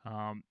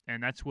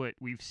 And that's what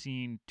we've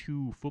seen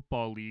two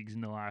football leagues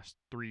in the last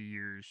 3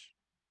 years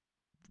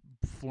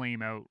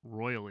flame out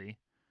royally,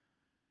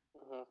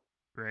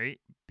 right?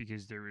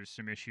 Because there was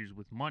some issues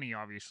with money,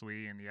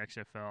 obviously, and the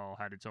XFL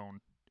had its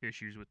own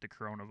issues with the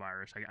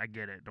coronavirus. I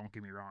get it. Don't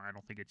get me wrong. I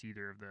don't think it's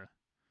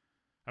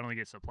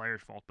the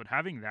player's fault. But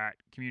having that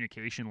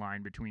communication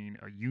line between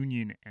a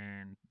union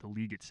and the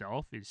league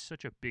itself is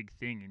such a big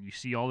thing. And you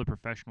see all the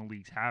professional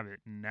leagues have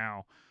it. And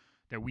now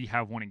that we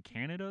have one in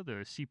Canada,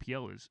 the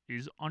CPL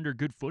is under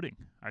good footing,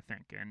 I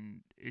think.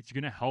 And it's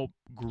going to help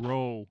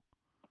grow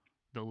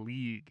the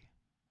league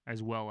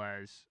as well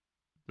as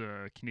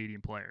the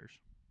Canadian players.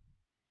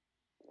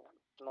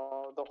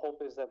 No, the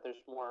hope is that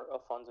there's more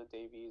Alfonso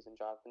Davies and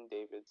Jonathan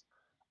Davids,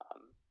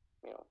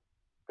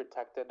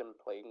 protected and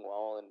playing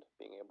well and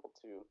being able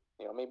to,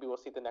 maybe we'll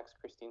see the next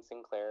Christine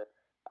Sinclair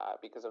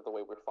because of the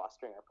way we're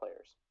fostering our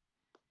players.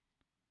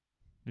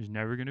 There's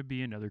never going to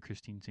be another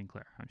Christine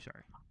Sinclair. I'm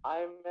sorry.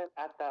 I meant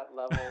at that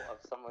level of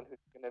someone who's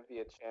going to be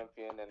a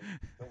champion and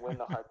win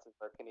the hearts of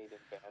our Canadian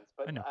fans.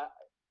 But I know.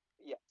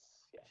 Yes.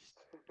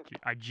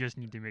 I just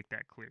need to make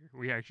that clear.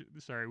 We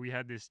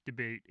had this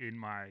debate in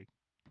my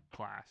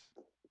class.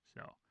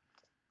 So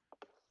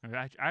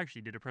I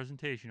actually did a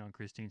presentation on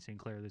Christine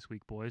Sinclair this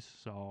week, boys.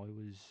 So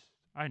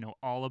I know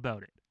all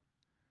about it.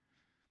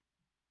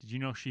 Did you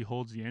know she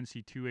holds the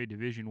NC2A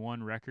Division I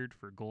record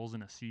for goals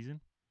in a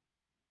season?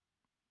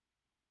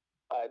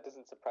 It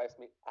doesn't surprise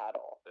me at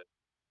all.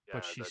 Yeah,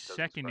 but she's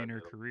second in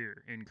her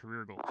career in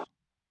career goals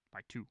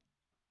by 2.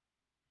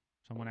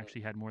 Someone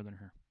actually had more than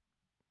her.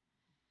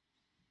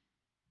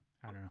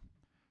 I don't know.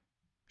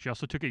 She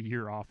also took a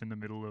year off in the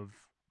middle of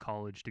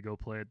college to go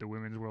play at the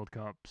Women's World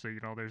Cup, so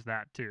there's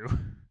that too.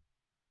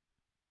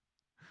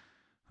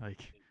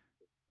 Like,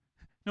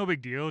 no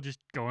big deal, just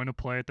going to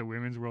play at the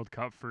Women's World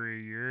Cup for a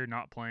year,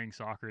 not playing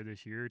soccer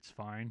this year, it's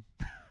fine.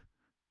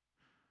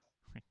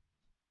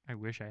 I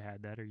wish I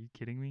had that. Are you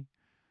kidding me?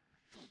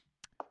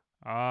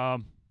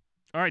 All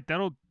right,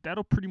 that'll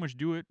pretty much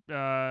do it.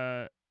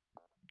 Gonna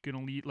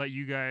let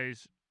you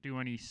guys do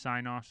any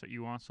sign-offs that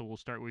you want, so we'll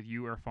start with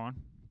you, Irfan.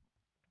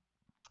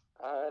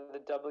 The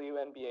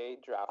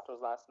WNBA draft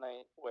was last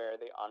night, where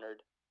they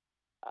honored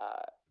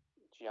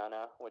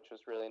Gianna, which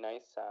was really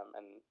nice,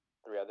 and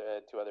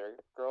two other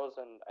girls,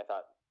 and I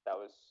thought that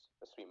was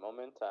a sweet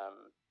moment.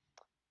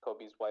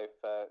 Kobe's wife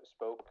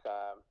spoke.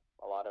 A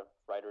lot of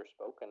writers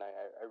spoke, and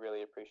I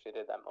really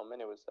appreciated that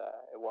moment.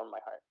 It warmed my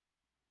heart.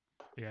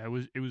 Yeah,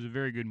 it was a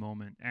very good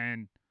moment,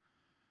 and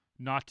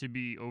not to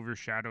be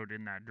overshadowed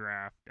in that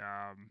draft.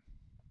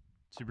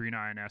 Sabrina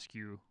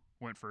Ionescu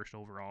went first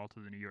overall to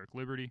the New York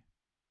Liberty,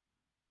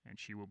 and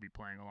she will be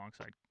playing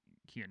alongside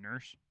Kia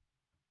Nurse.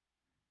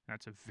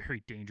 That's a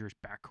very dangerous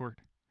backcourt.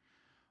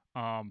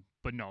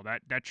 But no,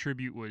 that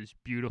tribute was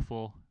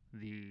beautiful.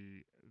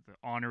 The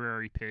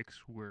honorary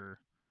picks were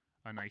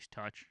a nice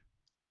touch,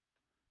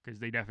 because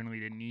they definitely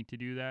didn't need to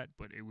do that,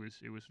 but it was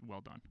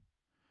well done.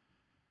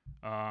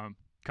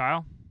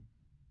 Kyle?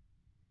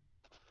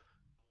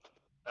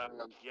 I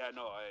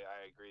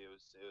agree.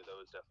 That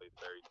was definitely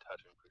very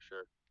touching for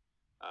sure.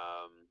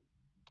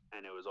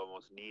 And it was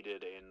almost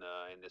needed in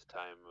this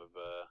time of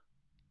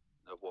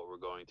what we're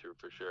going through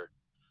for sure.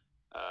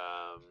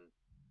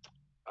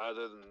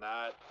 Other than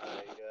that,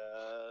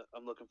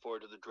 I'm looking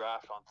forward to the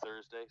draft on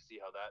Thursday. See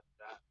how that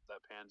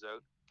pans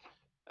out.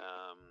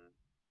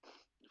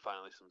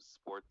 Finally, some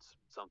sports,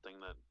 something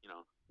that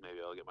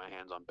maybe I'll get my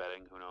hands on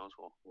betting. Who knows?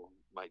 We'll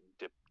might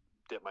dip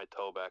my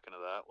toe back into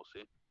that. We'll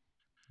see.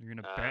 You're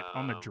gonna bet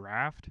on the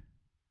draft?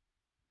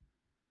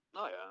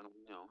 Oh yeah,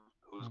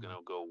 who's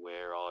gonna go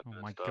where, all that kind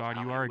of stuff. Oh my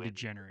God, you are a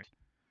degenerate.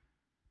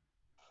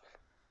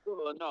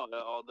 Well, no,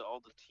 all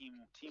the team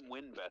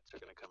win bets are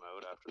gonna come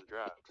out after the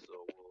draft,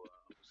 so we'll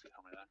see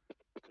how many that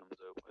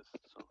comes out with.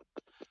 So,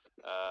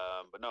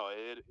 but no,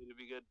 it'd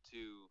be good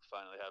to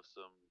finally have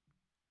some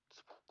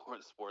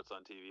sports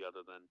on TV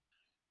other than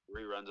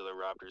reruns of the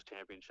Raptors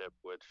championship,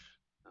 which.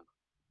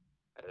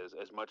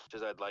 As much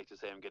as I'd like to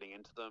say I'm getting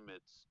into them,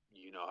 it's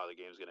how the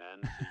game's gonna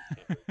end. So you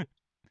can't really...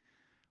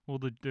 Well,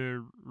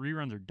 the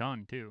reruns are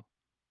done too.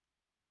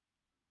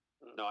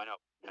 No, I know,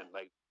 and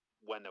like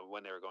when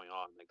they were going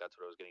on, like that's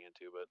what I was getting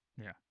into. But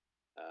yeah,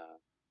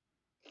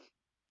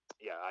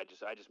 I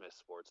just miss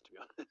sports, to be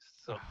honest.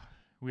 So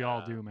we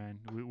all do, man.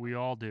 We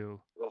all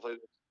do. Hopefully,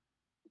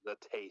 the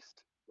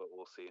taste, but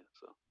we'll see.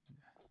 So.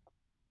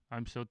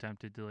 I'm so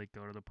tempted to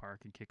go to the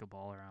park and kick a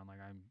ball around.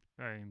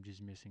 I am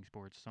just missing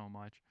sports so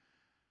much.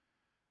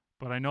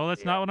 But I know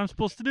that's not what I'm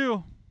supposed to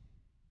do,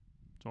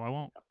 so I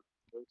won't.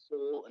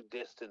 Social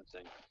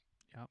distancing.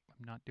 Yep,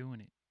 I'm not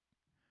doing it.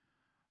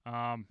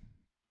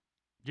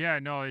 Yeah,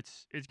 no,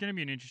 it's gonna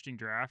be an interesting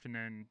draft, and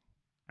then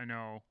I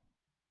know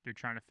they're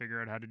trying to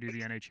figure out how to do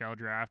the NHL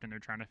draft, and they're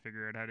trying to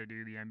figure out how to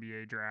do the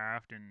NBA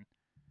draft, and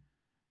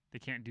they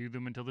can't do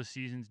them until the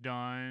season's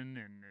done,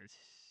 and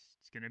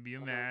it's gonna be a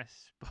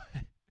mess.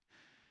 But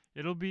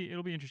it'll be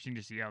interesting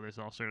to see how this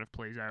all sort of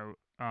plays out.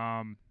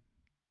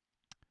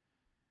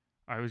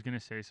 I was gonna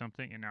say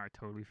something, and now I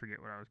totally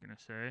forget what I was gonna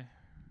say.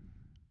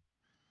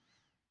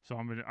 So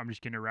I'm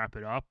just gonna wrap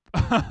it up.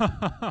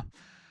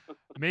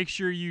 Make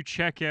sure you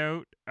check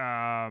out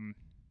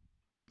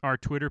our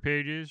Twitter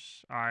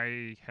pages.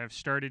 I have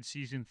started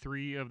season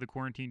 3 of the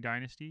Quarantine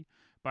Dynasty.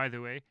 By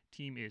the way,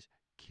 team is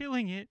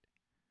killing it,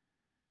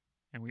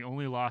 and we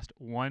only lost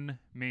one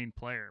main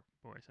player,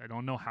 boys. I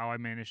don't know how I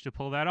managed to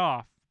pull that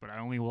off, but I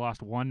only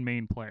lost one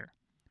main player.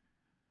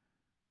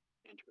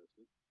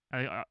 Interesting.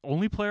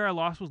 Only player I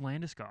lost was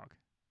Landeskog.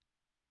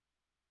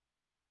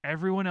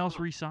 Everyone else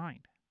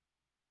re-signed.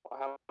 Well,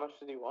 how much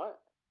did he want?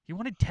 He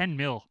wanted 10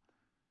 mil.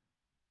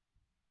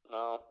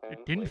 No,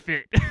 It didn't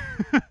fit.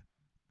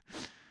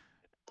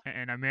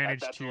 And I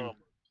managed That's a to. little.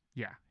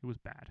 Yeah, it was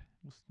bad.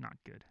 It was not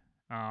good.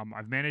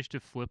 I've managed to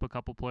flip a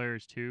couple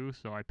players too.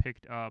 So I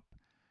picked up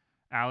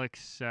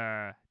Alex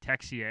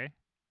Texier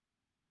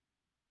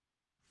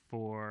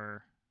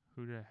for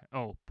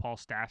Paul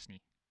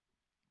Stastny.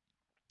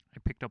 I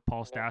picked up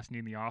Paul Stastny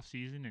in the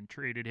offseason and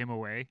traded him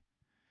away.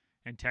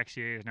 And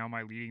Texier is now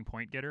my leading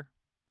point getter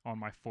on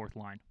my 4th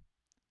line,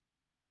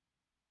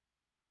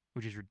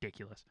 which is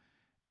ridiculous.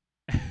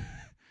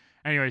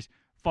 Anyways,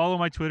 follow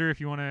my Twitter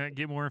if you want to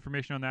get more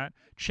information on that.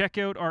 Check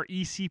out our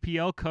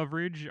ECPL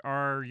coverage.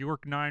 Our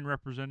York 9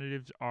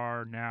 representatives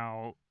are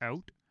now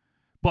out.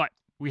 But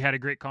we had a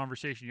great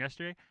conversation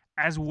yesterday,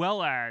 as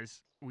well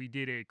as we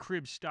did a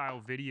crib-style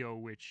video,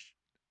 which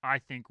I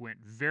think went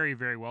very,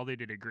 very well. They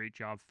did a great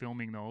job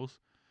filming those.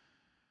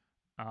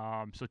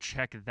 So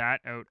check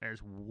that out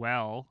as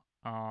well.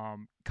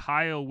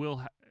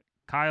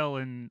 Kyle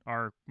and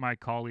my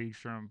colleagues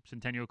from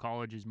Centennial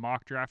College's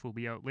mock draft will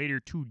be out later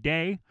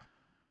today.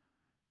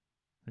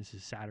 This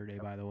is Saturday,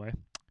 by the way.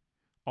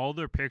 All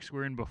their picks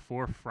were in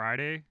before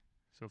Friday,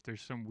 so if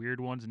there's some weird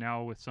ones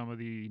now with some of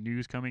the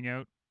news coming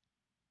out,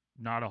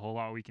 not a whole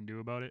lot we can do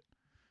about it.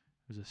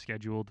 It was a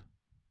scheduled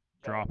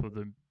drop of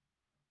the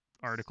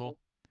article.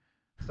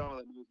 Some of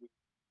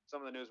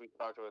the news we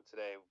talked about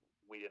today,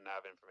 we didn't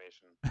have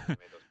information when we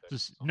made those picks.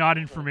 Just not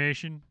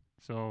information.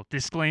 So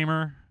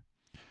disclaimer.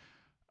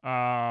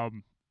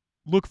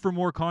 Look for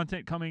more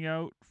content coming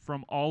out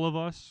from all of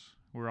us.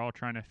 We're all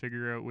trying to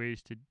figure out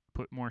ways to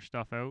put more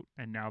stuff out.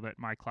 And now that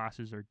my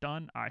classes are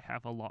done, I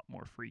have a lot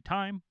more free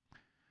time.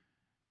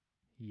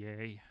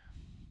 Yay.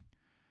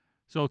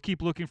 So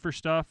keep looking for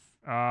stuff.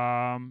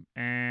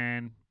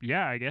 And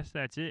yeah, I guess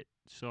that's it.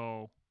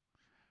 So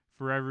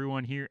for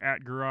everyone here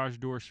at Garage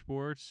Door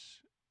Sports,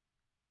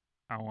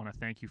 I want to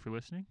thank you for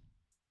listening,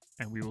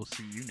 and we will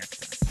see you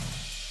next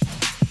time.